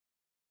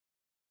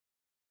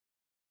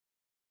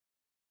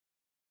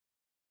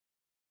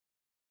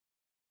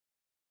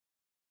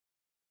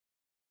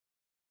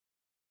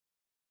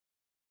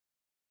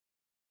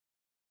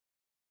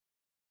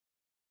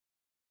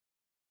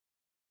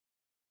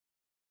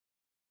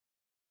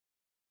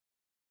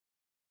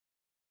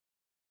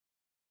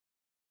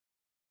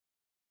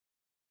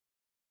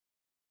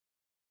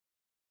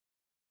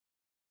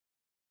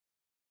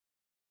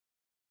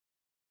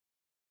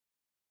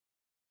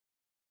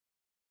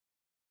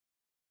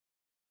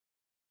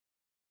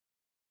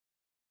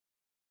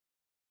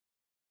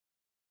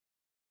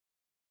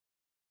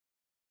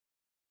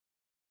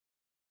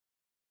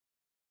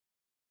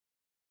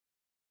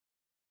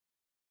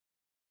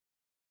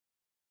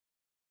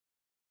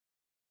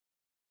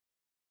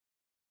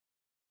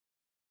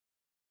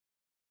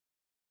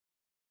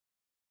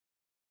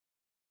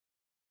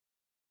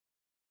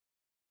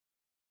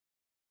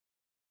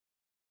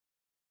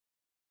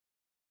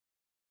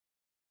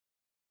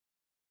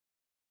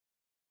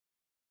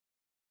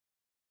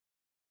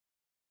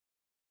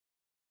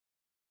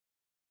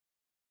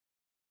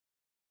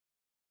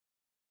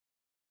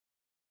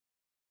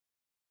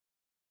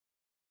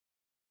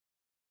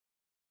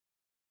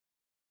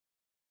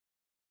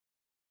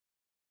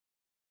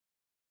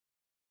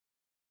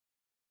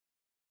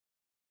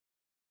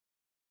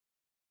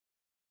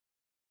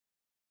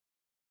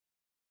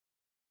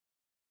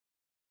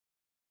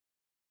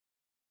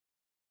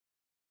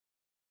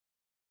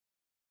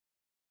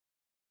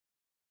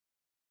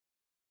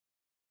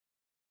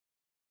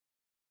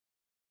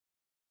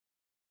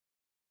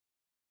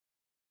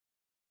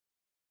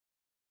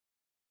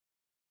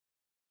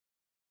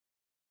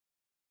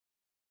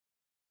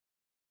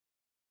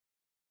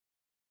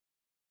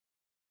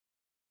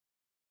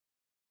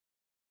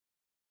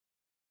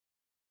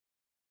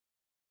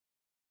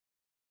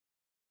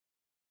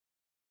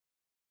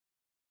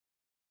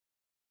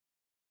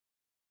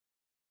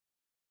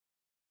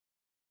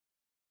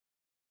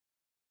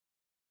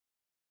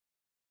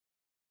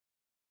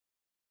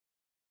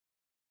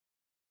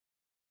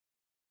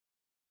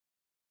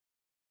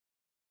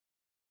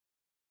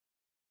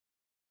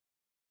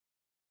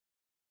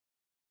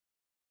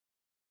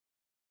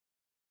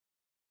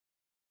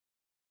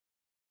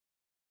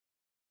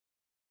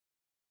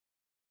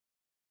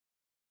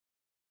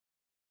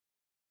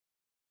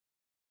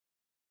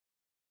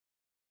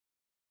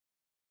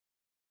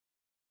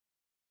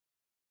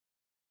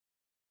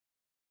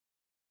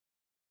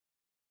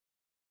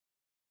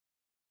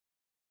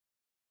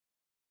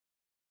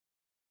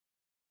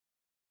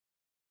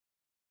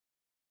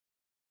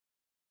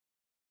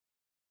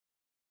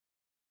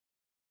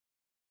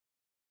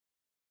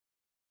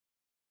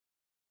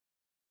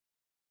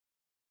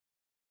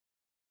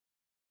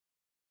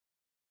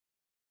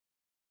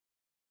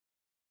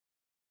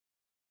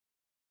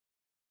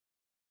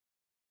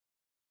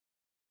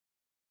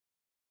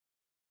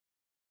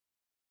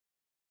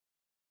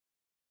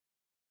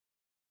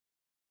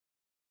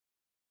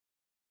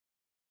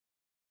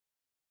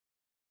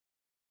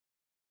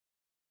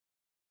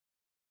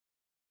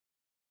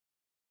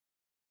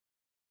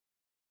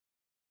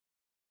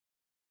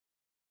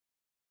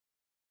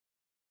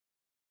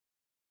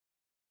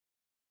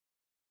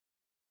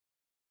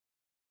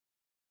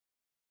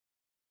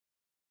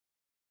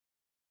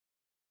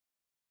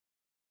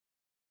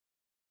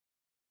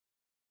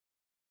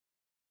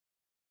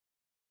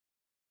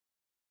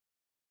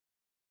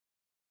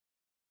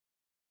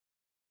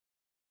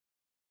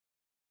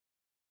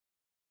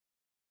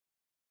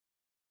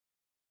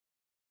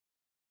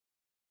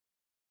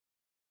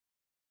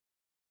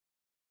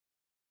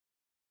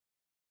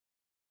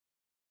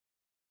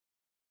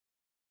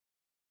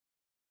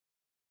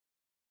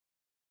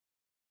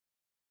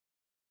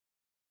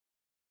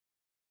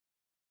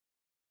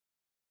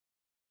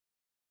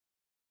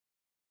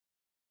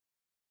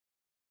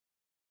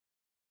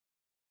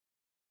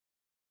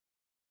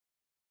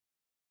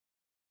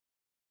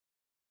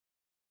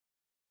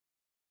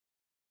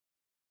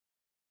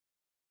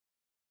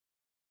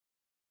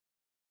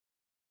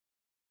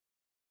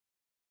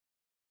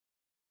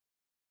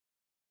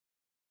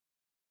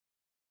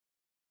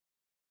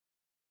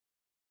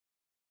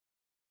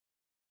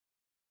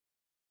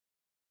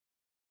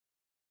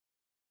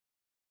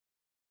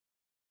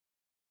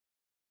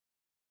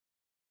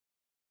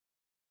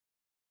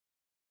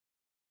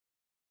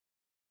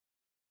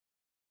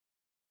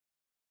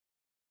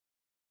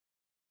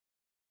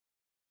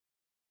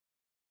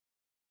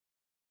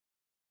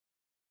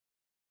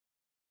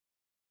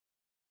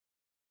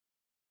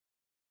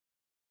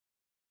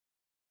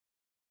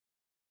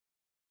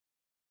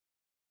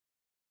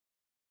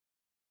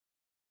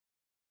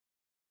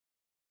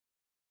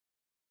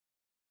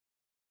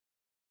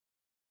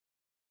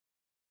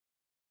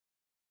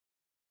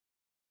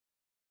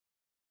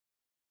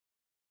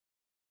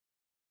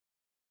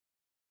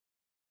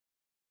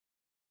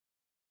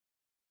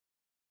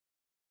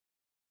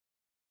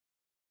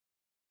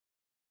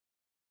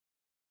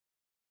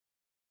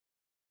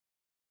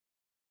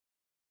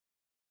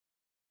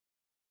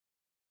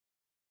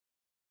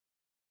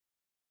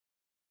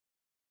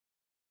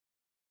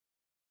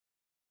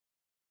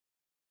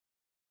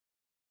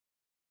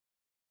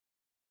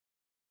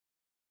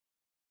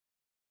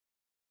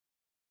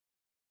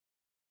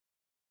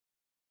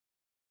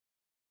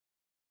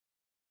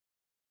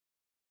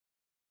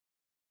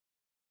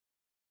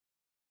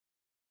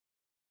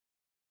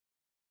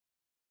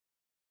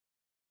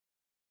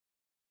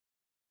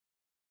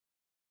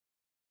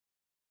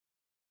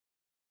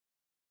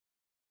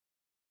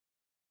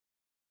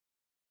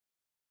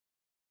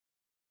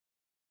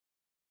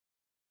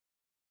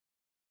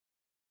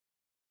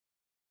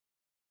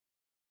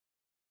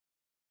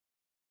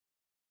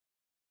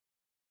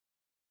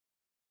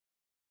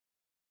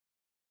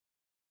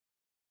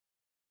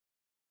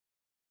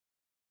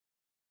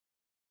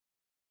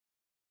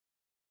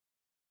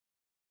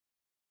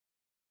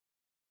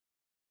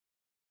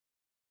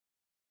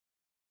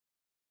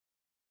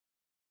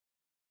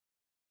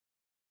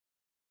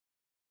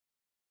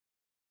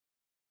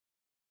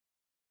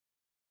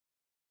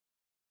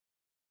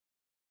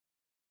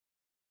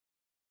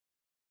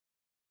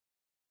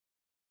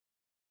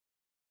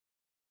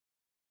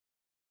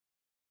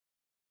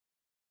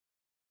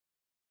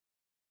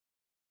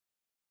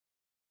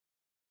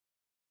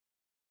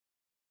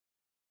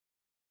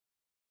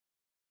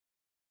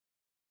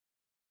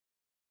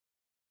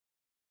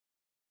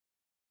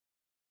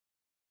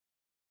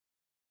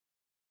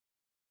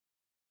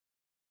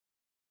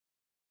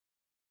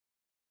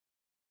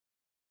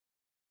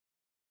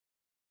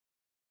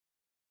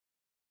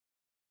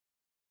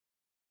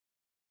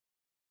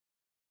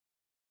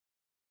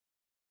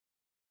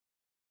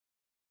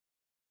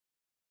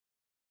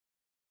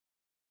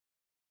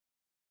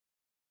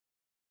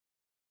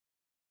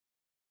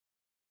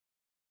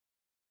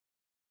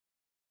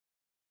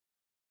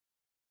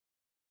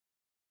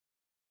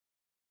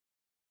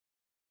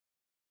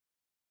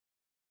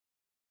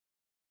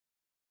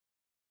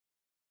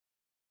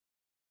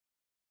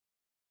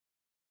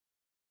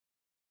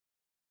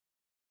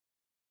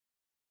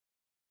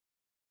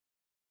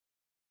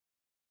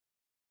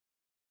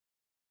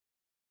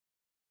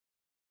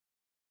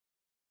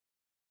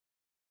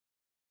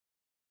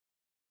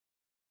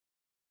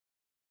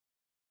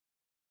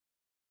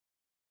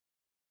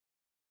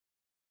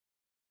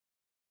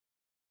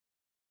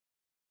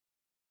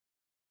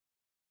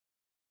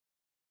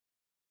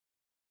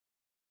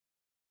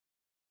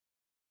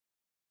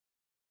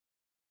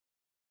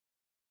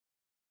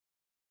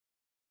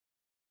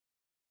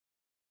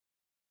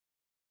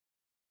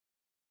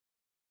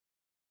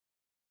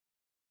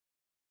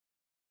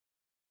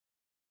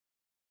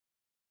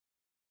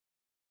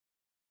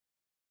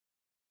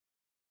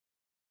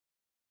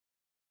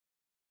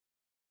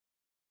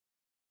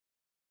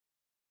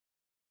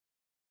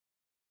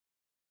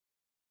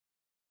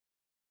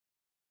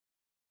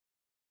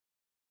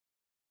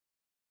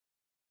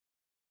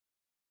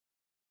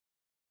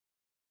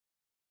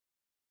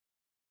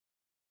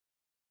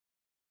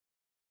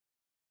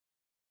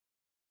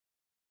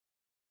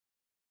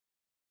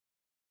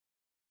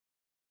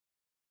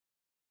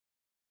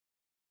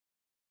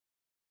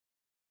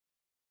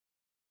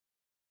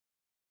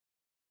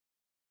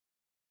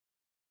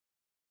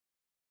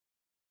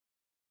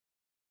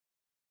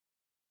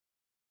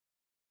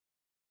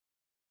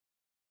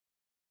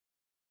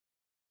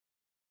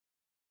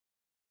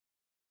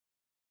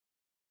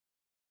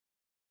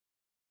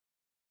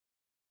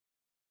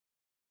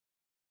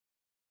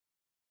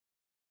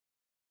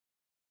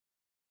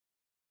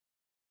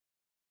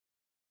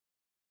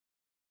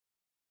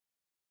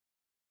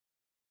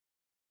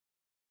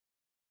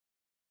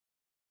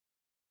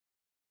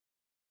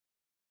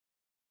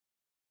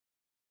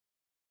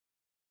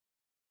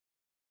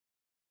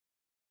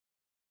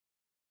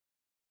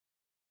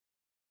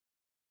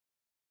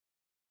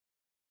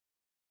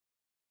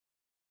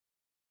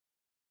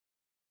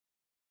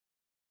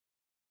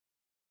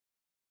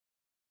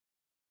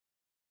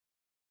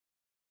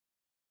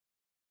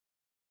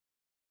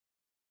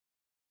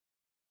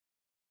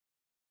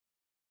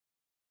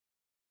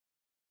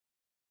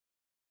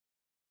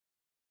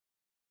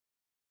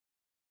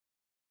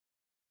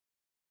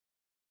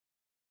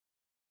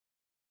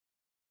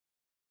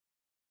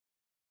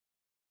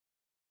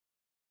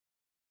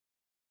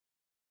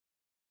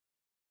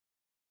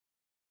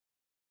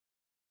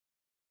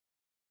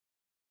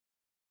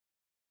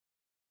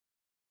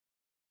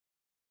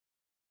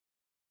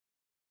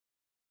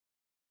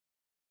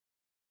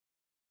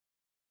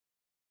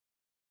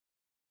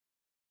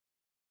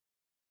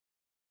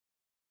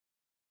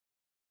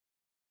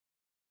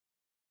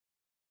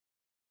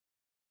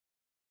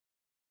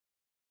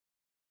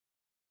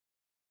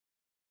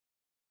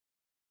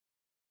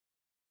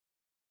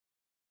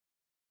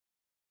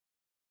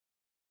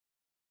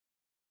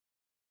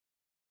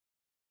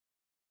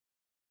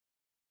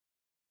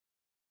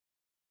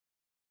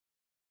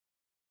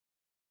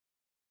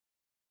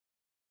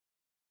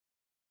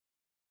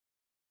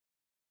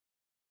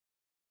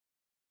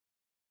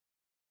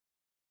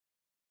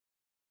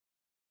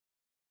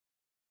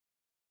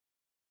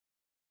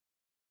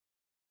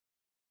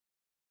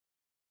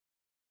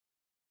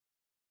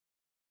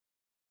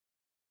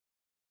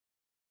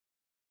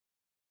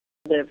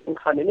live in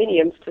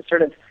condominiums to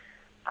sort of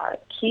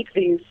keep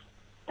these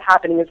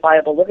happening as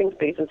viable living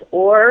spaces,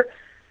 or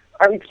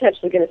are we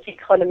potentially going to see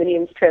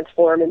condominiums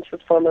transform into a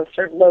form of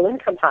sort of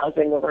low-income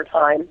housing over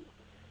time,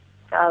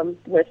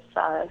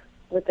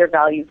 with their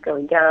values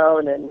going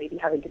down and maybe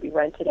having to be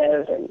rented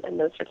out and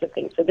those sorts of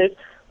things. So there's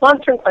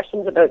long-term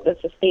questions about the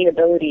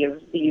sustainability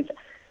of these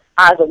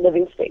as a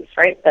living space,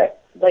 right?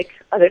 That, like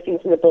other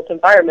things in the built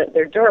environment,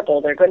 they're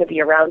durable. They're going to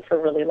be around for a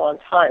really long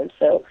time.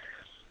 So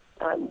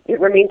it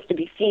remains to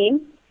be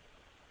seen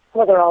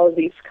whether all of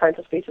these kinds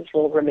of spaces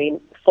will remain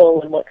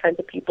full and what kinds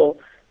of people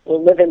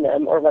will live in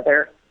them, or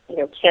whether,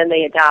 can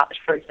they adapt,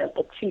 for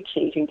example, to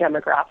changing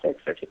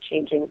demographics or to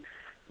changing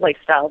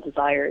lifestyle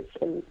desires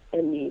and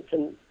needs.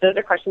 And those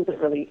are questions that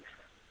really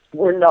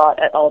were not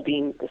at all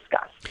being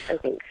discussed, I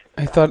think.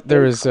 I thought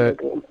there was a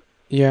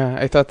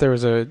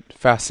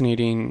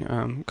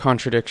fascinating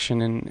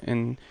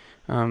contradiction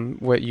in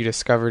what you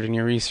discovered in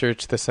your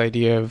research, this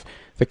idea of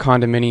the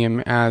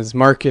condominium as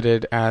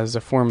marketed as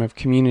a form of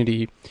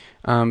community,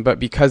 but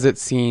because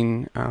it's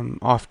seen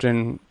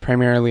often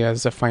primarily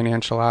as a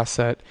financial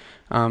asset,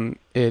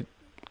 it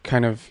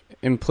kind of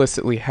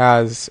implicitly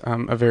has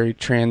a very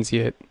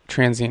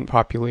transient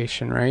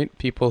population, right?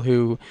 People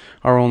who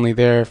are only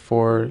there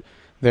for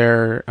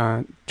their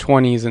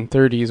 20s and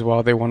 30s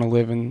while they want to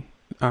live in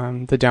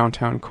the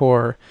downtown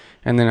core,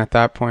 and then at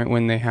that point,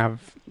 when they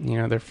have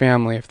their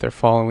family, if they're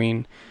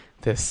following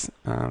this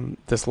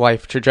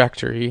life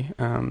trajectory,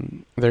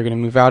 they're going to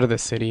move out of the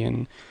city.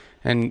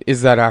 And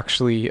is that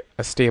actually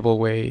a stable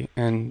way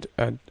and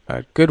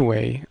a good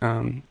way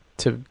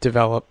to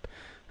develop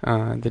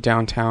the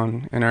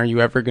downtown? And are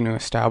you ever going to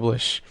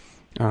establish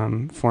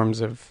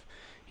forms of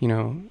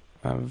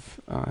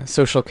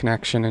social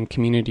connection and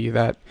community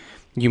that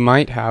you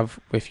might have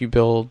if you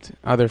build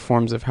other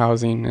forms of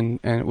housing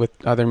and with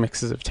other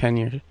mixes of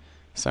tenure?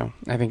 So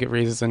I think it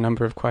raises a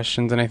number of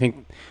questions, and I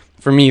think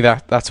for me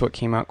that's what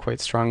came out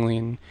quite strongly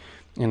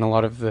in a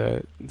lot of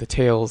the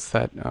tales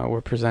that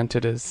were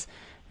presented. Is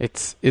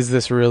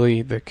this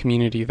really the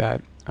community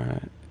that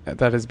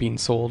is being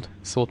sold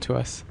to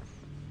us?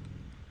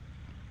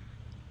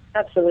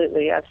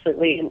 Absolutely.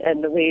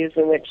 And the ways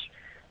in which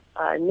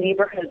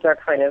neighborhoods are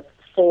kind of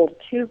sold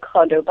to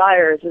condo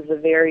buyers is a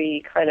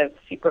very kind of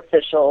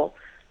superficial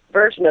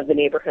version of the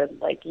neighborhood.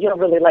 Like, you'll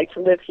really like to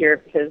live here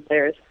because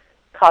there's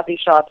coffee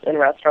shops and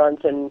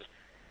restaurants and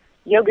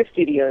yoga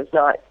studios,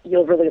 not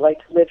you'll really like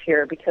to live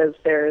here because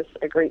there's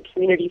a great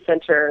community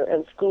center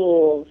and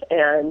schools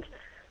and,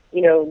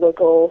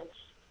 local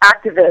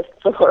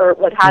activists or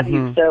what have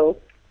you. So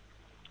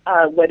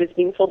what is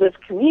being sold as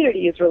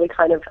community is really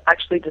kind of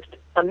actually just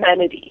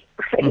amenity,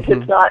 right?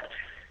 It's not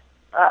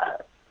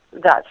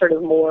that sort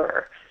of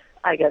more,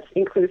 I guess,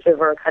 inclusive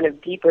or kind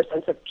of deeper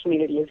sense of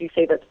community, as you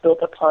say, that's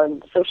built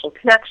upon social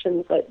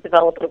connections that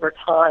develop over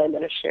time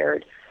and a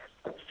shared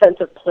sense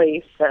of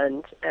place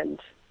and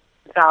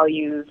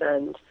values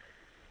and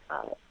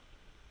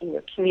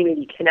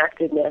community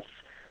connectedness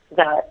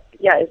that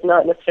is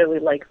not necessarily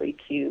likely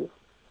to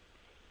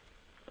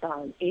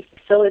be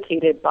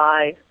facilitated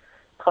by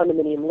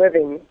condominium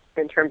living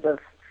in terms of,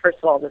 first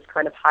of all, this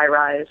kind of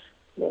high-rise,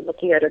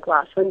 looking at a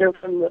glass window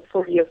from the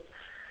 40th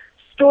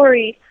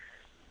story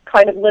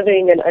kind of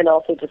living, and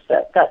also just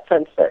that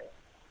sense that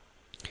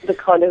the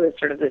condo is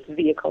sort of this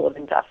vehicle of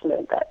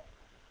investment that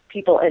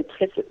people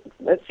anticipate.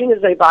 As soon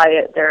as they buy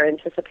it, they're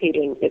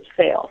anticipating its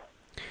sale.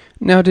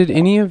 Now, did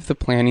any of the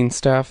planning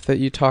staff that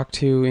you talked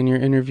to in your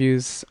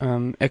interviews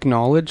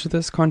acknowledge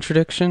this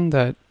contradiction,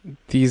 that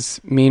these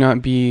may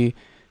not be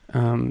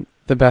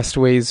the best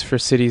ways for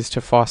cities to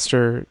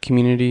foster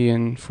community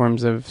and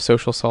forms of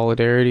social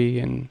solidarity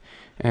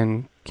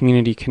and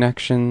community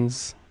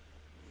connections?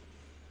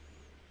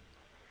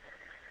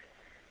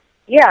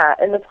 Yeah,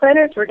 and the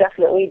planners were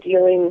definitely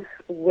dealing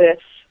with,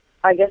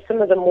 I guess,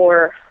 some of the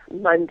more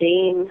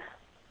mundane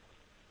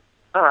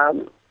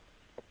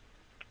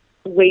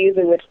ways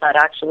in which that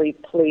actually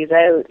plays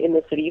out in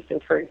the city. So,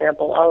 for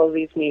example, all of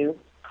these new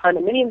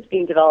condominiums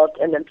being developed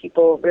and then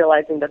people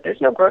realizing that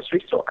there's no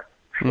grocery store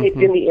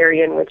in the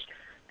area in which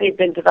they've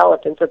been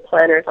developed. And so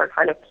planners are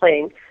kind of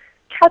playing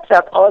catch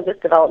up. All of this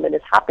development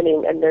is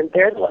happening, and then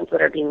they're the ones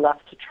that are being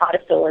left to try to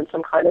fill in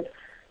some kind of,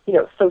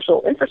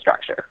 social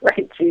infrastructure,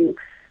 right, to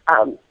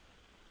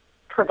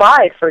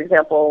provide, for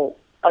example,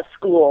 a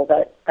school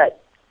that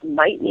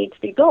might need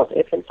to be built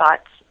if, in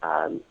fact,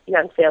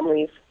 young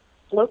families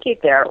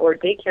locate there, or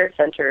daycare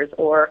centers,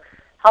 or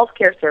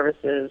healthcare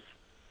services,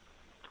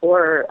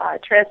 or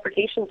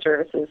transportation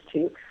services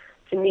to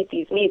meet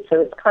these needs.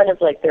 So it's kind of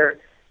like they're,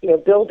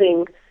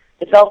 building,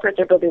 developers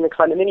are building the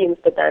condominiums,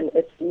 but then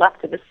it's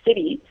left to the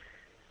city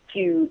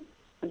to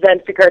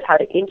then figure out how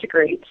to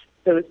integrate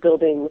those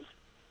buildings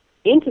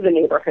into the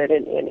neighborhood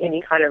in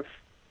any kind of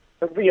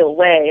a real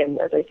way.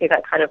 And as I say,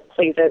 that kind of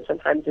plays out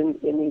sometimes in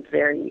these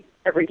very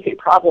everyday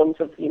problems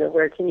of,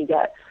 where can you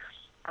get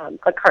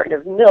a carton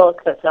of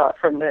milk that's not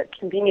from the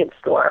convenience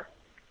store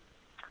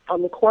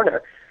on the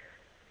corner.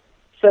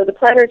 So the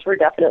planners were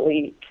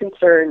definitely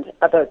concerned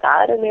about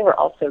that, and they were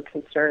also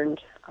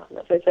concerned,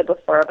 as I said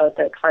before, about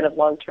the kind of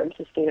long-term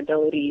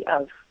sustainability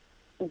of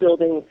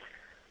building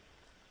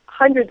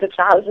hundreds of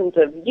thousands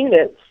of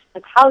units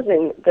of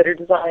housing that are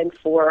designed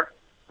for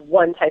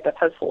one type of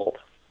household,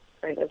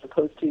 right, as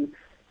opposed to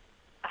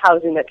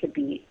housing that could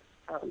be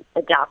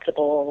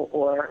adaptable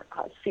or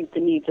suit the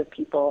needs of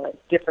people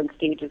at different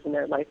stages in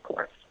their life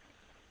course.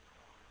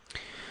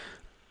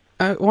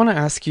 I want to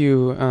ask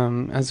you,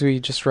 as we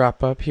just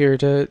wrap up here,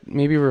 to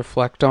maybe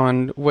reflect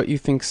on what you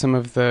think some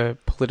of the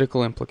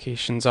political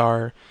implications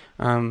are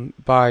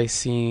by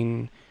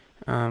seeing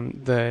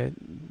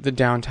the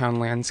downtown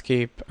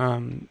landscape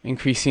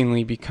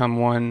increasingly become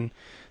one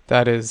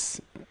that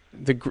is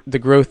the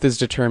growth is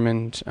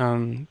determined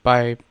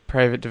by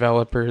private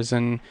developers,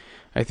 and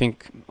I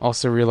think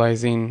also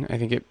realizing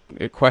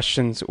it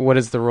questions what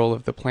is the role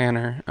of the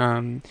planner,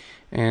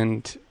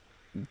 and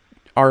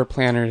are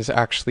planners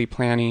actually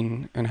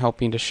planning and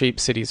helping to shape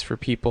cities for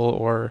people,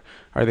 or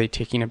are they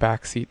taking a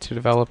backseat to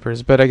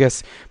developers? But I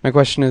guess my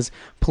question is,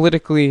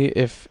 politically,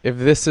 if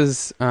this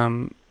is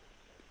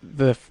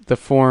the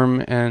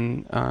form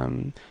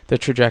and the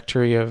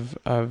trajectory of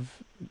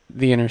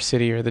the inner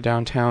city or the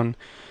downtown,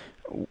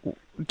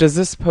 does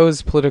this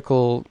pose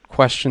political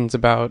questions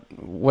about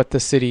what the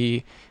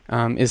city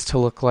is to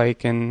look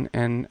like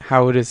and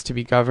how it is to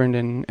be governed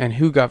and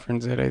who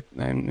governs it?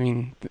 I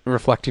mean,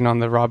 reflecting on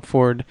the Rob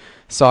Ford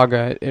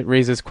saga, it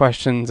raises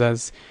questions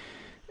as,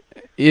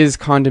 is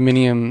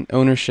condominium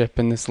ownership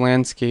in this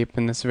landscape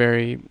and this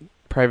very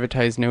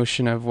privatized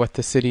notion of what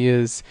the city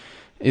is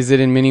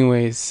it in many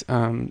ways,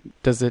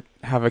 does it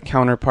have a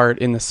counterpart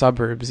in the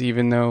suburbs,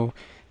 even though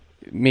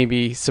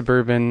maybe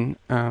suburban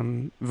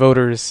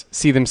voters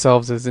see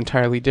themselves as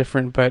entirely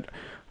different, but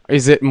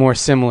is it more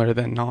similar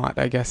than not,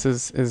 I guess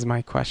is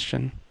my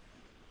question.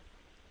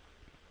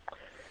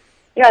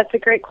 Yeah, it's a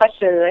great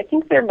question, and I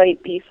think there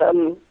might be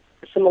some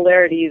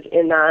similarities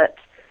in that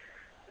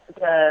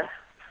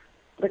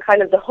the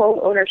kind of the home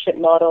ownership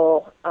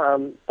model,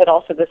 but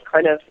also this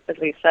kind of, as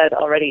we said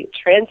already,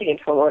 transient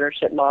home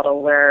ownership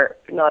model where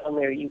not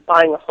only are you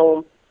buying a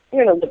home,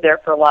 you're going to live there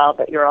for a while,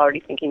 but you're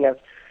already thinking of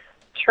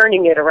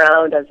turning it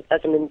around as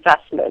an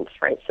investment,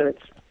 right? So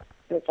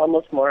it's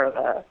almost more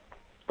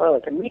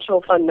like a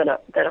mutual fund than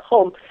a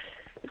home.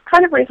 It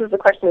kind of raises the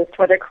question as to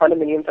whether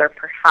condominiums are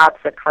perhaps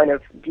a kind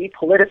of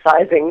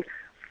depoliticizing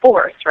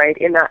force, right,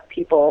 in that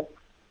people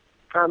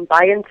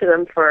buy into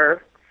them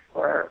for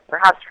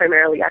perhaps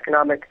primarily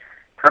economic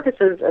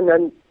purposes, and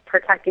then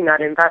protecting that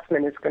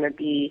investment is going to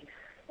be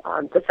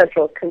the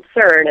central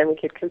concern. And we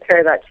could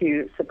compare that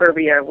to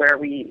suburbia, where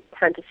we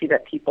tend to see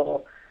that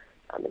people,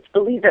 it's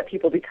believed that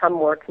people become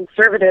more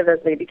conservative as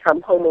they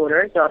become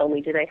homeowners. Not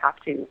only do they have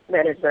to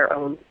manage their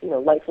own,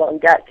 lifelong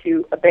debt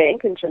to a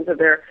bank in terms of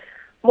their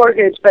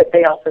mortgage, but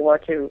they also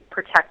want to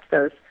protect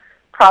those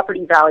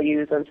property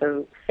values, and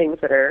so things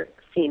that are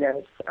seen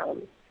as,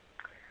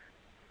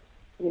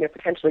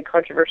 potentially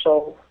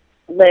controversial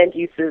land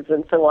uses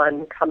and so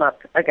on come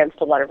up against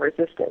a lot of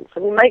resistance.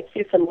 So we might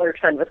see a similar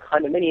trend with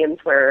condominiums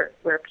where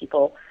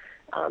people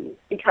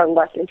become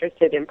less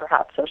interested in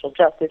perhaps social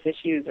justice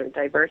issues or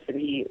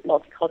diversity,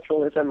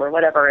 multiculturalism or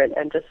whatever,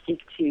 and just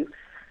seek to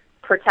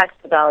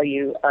protect the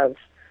value of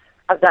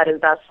that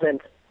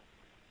investment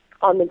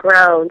on the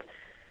ground.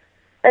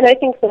 And I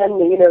think then,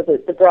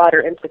 the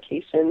broader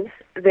implication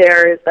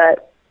there is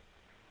that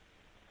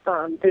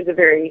there's a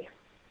very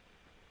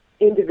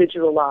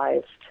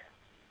individualized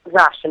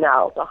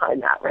rationale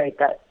behind that, right?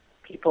 That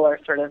people are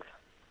sort of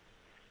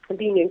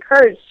being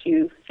encouraged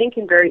to think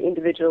in very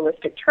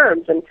individualistic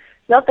terms. And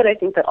not that I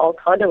think that all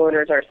condo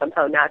owners are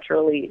somehow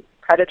naturally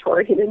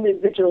predatory and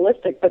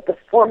individualistic, but the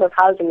form of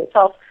housing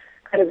itself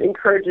kind of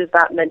encourages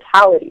that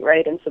mentality,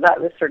 right? And so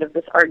that was sort of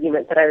this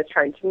argument that I was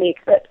trying to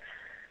make, that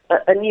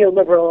a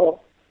neoliberal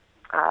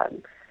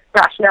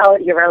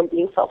rationality around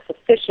being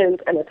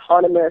self-sufficient and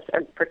autonomous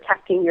and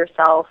protecting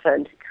yourself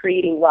and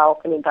creating wealth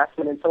and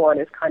investment and so on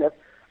is kind of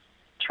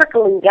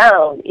trickling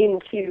down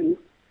into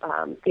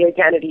the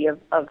identity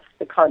of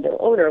the condo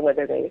owner,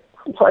 whether they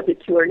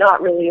wanted to or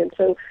not, really. And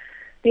so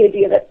the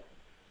idea that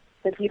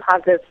if you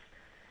have this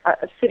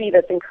a city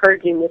that's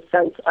encouraging this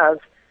sense of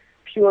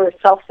pure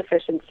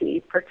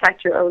self-sufficiency,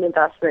 protect your own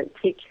investment,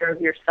 take care of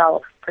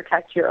yourself,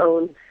 protect your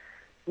own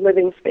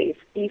living space,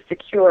 be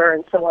secure,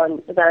 and so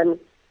on, then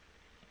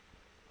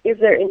is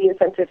there any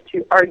incentive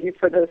to argue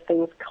for those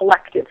things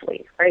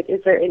collectively, right?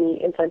 Is there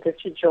any incentive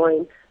to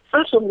join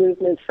social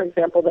movements, for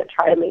example, that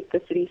try to make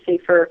the city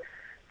safer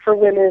for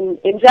women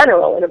in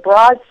general, in a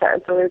broad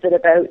sense, or is it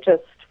about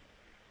just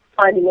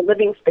finding a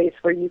living space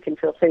where you can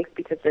feel safe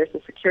because there's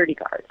a security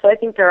guard? So I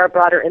think there are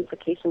broader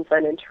implications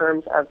then in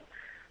terms of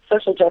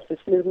social justice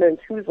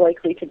movements, who's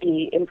likely to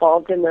be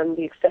involved in them,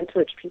 the extent to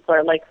which people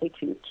are likely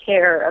to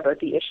care about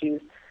the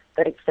issues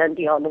that extend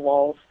beyond the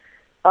walls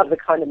of the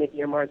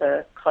condominium or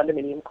the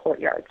condominium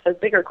courtyard. So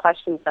bigger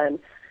questions then,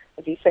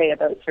 as you say,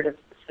 about sort of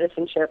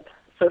citizenship,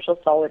 social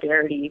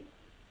solidarity,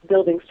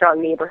 building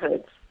strong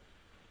neighborhoods,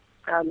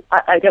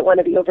 I don't want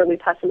to be overly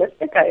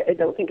pessimistic. I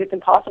don't think it's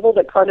impossible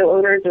that condo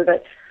owners or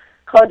that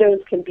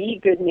condos can be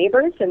good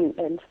neighbors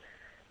and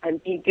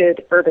be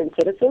good urban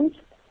citizens,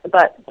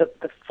 but the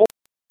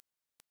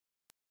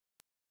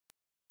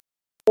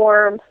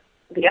form,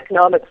 the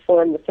economic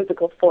form, the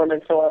physical form,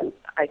 and so on,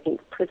 I think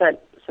present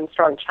some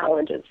strong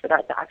challenges for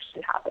that to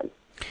actually happen.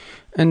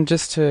 And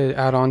just to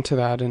add on to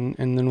that, and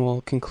then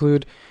we'll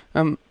conclude,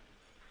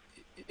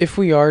 if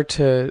we are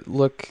to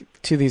look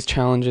to these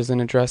challenges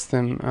and address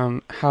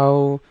them,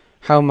 how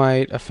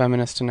might a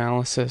feminist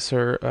analysis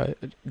or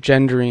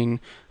gendering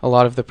a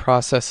lot of the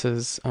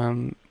processes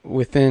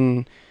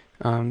within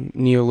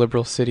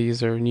neoliberal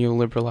cities or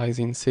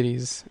neoliberalizing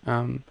cities,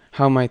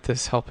 how might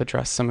this help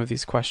address some of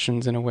these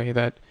questions in a way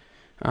that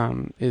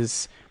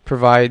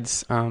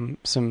provides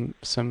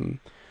some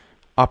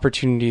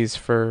opportunities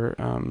for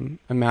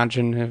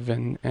imaginative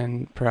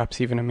and perhaps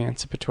even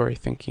emancipatory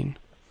thinking?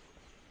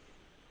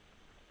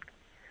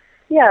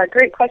 Yeah,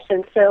 great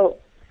question. So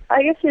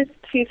I guess there's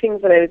two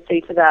things that I would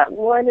say to that.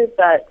 One is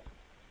that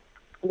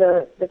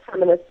the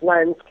feminist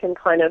lens can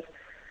kind of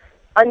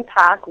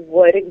unpack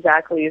what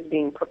exactly is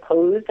being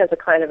proposed as a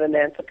kind of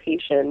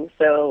emancipation.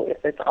 So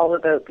if it's all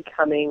about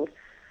becoming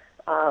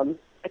a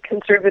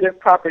conservative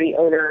property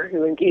owner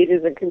who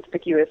engages in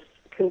conspicuous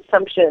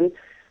consumption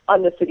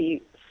on the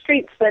city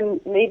streets,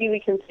 then maybe we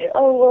can say,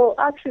 oh, well,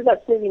 actually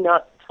that's maybe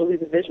not totally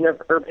the vision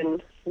of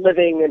urban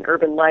living and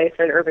urban life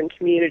and urban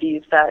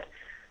communities that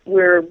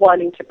we're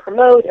wanting to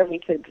promote, and we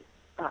could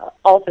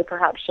also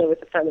perhaps show with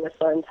the feminist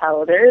lens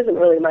how there isn't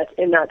really much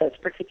in that that's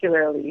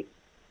particularly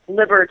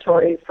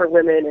liberatory for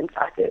women. In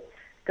fact, it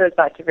goes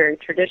back to very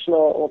traditional,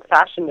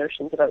 old-fashioned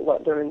notions about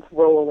what women's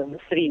role in the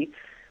city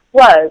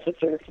was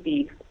sort of to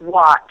be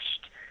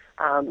watched,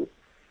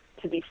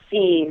 to be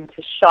seen,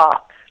 to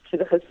shop,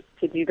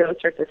 to do those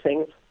sorts of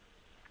things.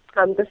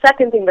 The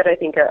second thing that I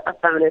think a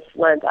feminist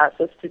lens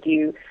asks us to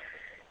do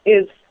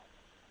is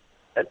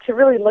to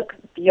really look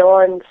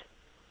beyond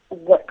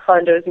what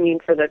condos mean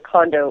for the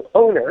condo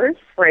owners,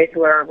 right,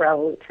 who are a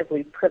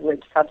relatively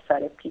privileged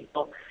subset of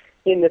people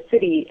in the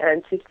city,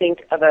 and to think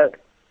about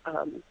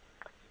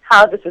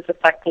how this is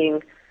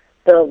affecting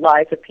the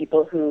lives of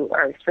people who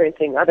are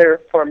experiencing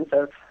other forms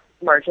of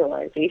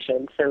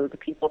marginalization. So the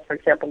people, for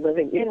example,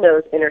 living in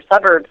those inner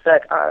suburbs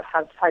that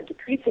have had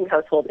decreasing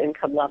household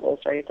income levels,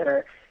 right, that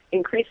are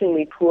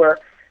increasingly poor,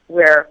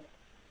 where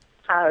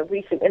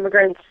recent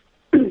immigrants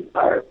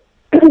are,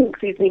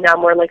 now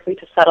more likely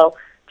to settle,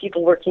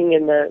 people working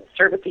in the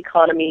service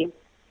economy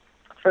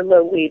for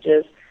low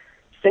wages,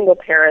 single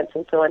parents,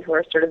 and so on, who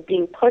are sort of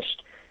being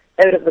pushed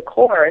out of the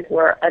core and who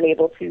are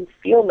unable to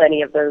feel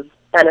many of those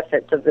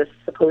benefits of this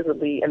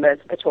supposedly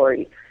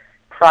emancipatory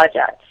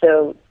project.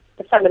 So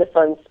the feminist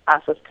lens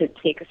asks us to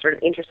take a sort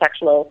of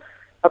intersectional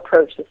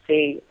approach to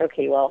say,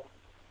 okay, well,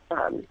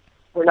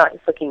 we're not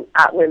just looking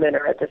at women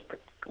or at this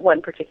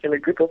one particular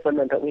group of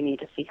women, but we need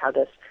to see how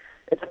this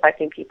is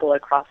affecting people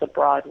across a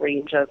broad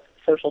range of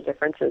social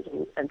differences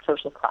and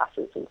social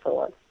classes and so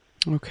on.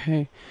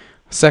 Okay.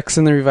 Sex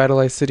in the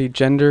Revitalized City,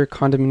 Gender,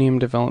 Condominium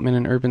Development,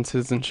 and Urban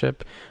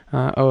Citizenship.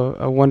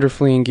 A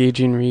wonderfully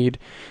engaging read.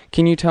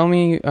 Can you tell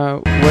me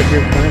what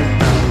your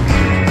current...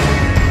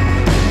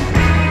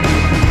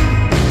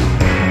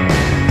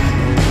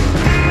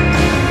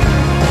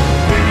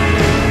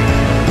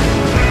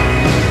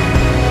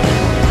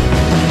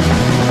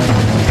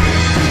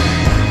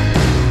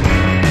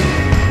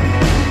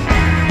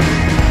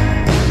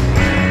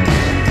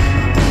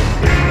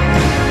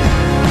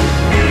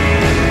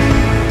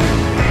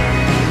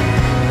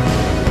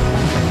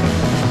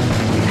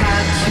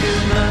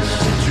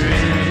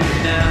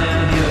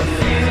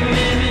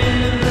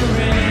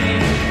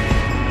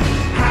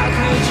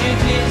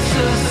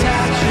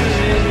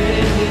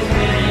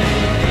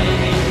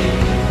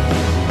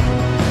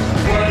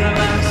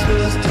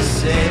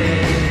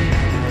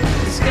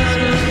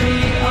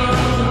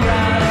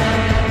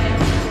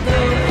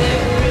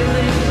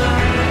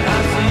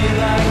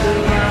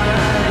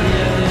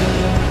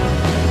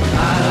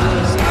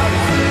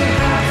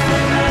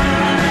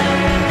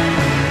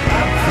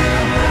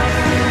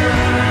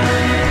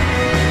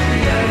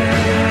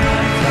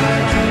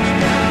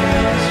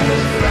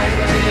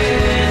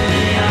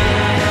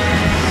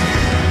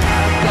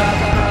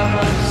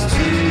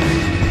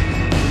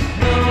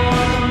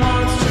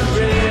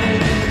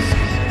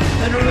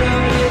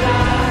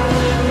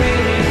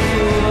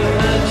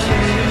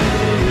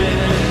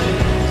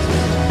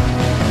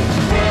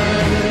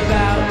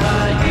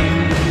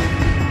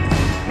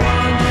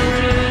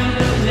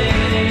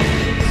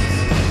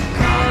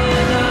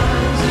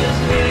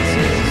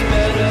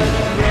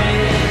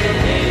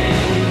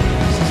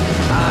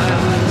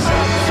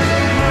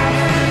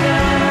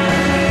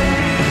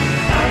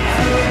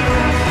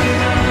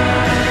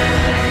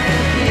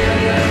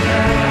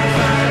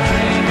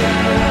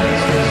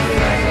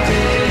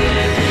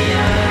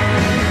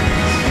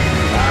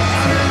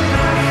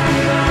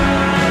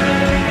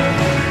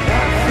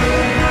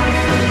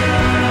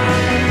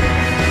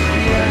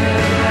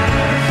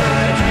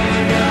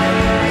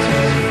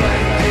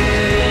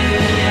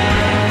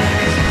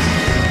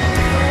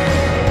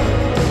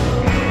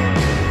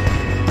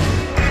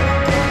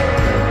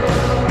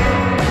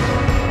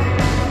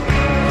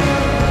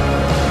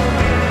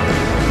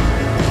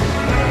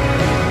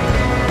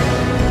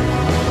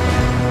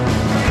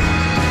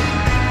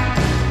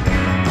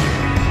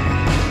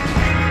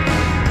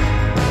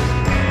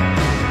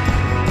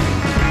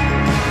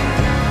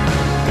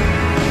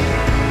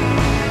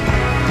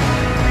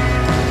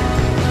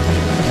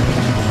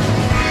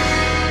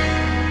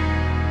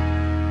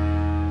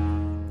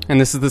 And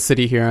this is The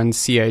City here on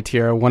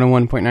CITR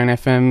 101.9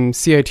 FM,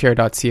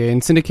 CITR.ca,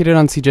 and syndicated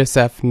on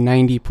CJSF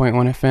 90.1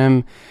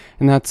 FM,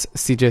 and that's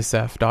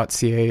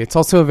CJSF.ca. It's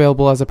also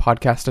available as a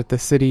podcast at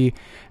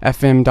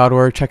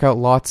thecityfm.org. Check out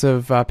lots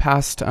of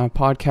past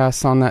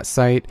podcasts on that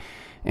site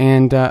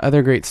and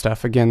other great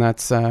stuff. Again,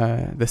 that's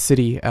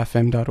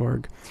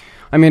thecityfm.org.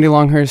 I'm Andy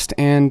Longhurst,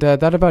 and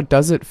that about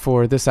does it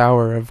for this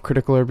hour of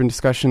Critical Urban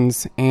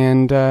Discussions.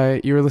 And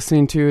you were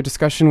listening to a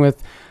discussion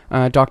with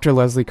Dr.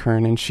 Leslie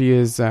Kern, and she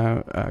is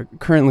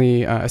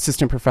currently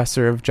Assistant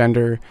Professor of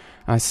Gender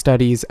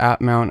Studies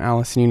at Mount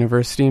Allison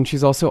University, and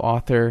she's also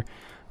author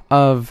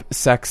of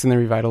Sex in the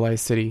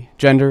Revitalized City,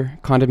 Gender,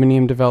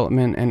 Condominium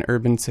Development, and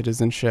Urban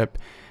Citizenship.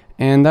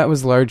 And that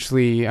was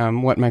largely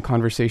what my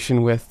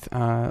conversation with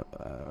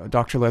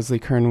Dr. Leslie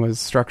Kern was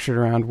structured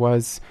around,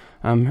 was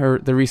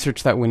the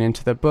research that went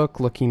into the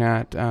book, looking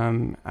at,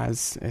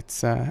 as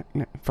it's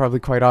probably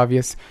quite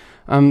obvious,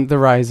 the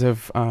rise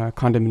of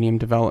condominium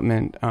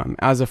development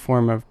as a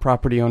form of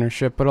property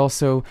ownership, but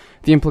also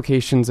the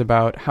implications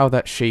about how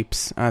that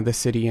shapes the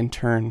city in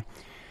turn.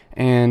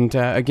 And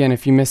again,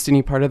 if you missed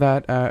any part of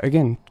that,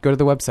 again, go to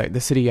the website,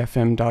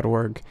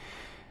 thecityfm.org.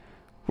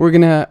 We're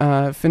going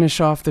to finish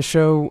off the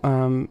show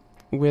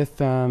with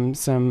some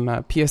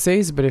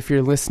PSAs, but if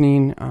you're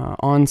listening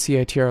on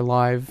CITR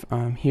Live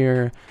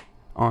here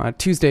on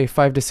Tuesday,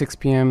 5 to 6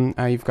 p.m.,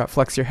 you've got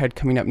Flex Your Head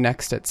coming up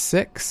next at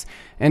 6.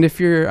 And if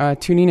you're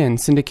tuning in,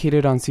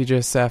 syndicated on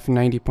CJSF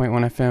 90.1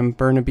 FM,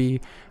 Burnaby,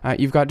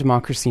 you've got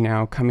Democracy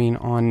Now! Coming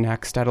on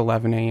next at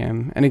 11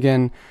 a.m. And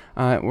again,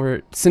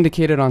 we're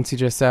syndicated on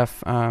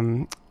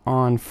CJSF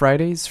on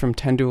Fridays from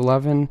 10 to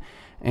 11.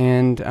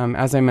 And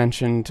as I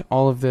mentioned,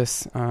 all of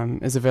this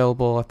is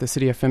available at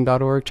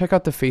thecityfm.org. Check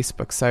out the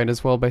Facebook site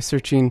as well by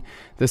searching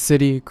The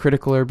City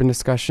Critical Urban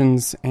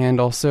Discussions, and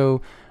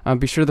also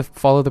be sure to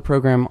follow the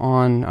program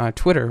on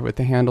Twitter with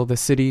the handle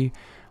thecity_FM.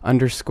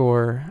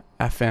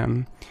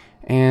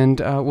 And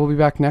we'll be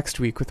back next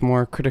week with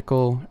more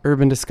critical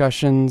urban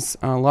discussions.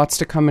 Lots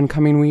to come in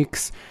coming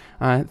weeks.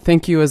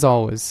 Thank you as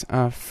always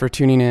for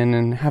tuning in,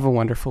 and have a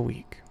wonderful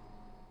week.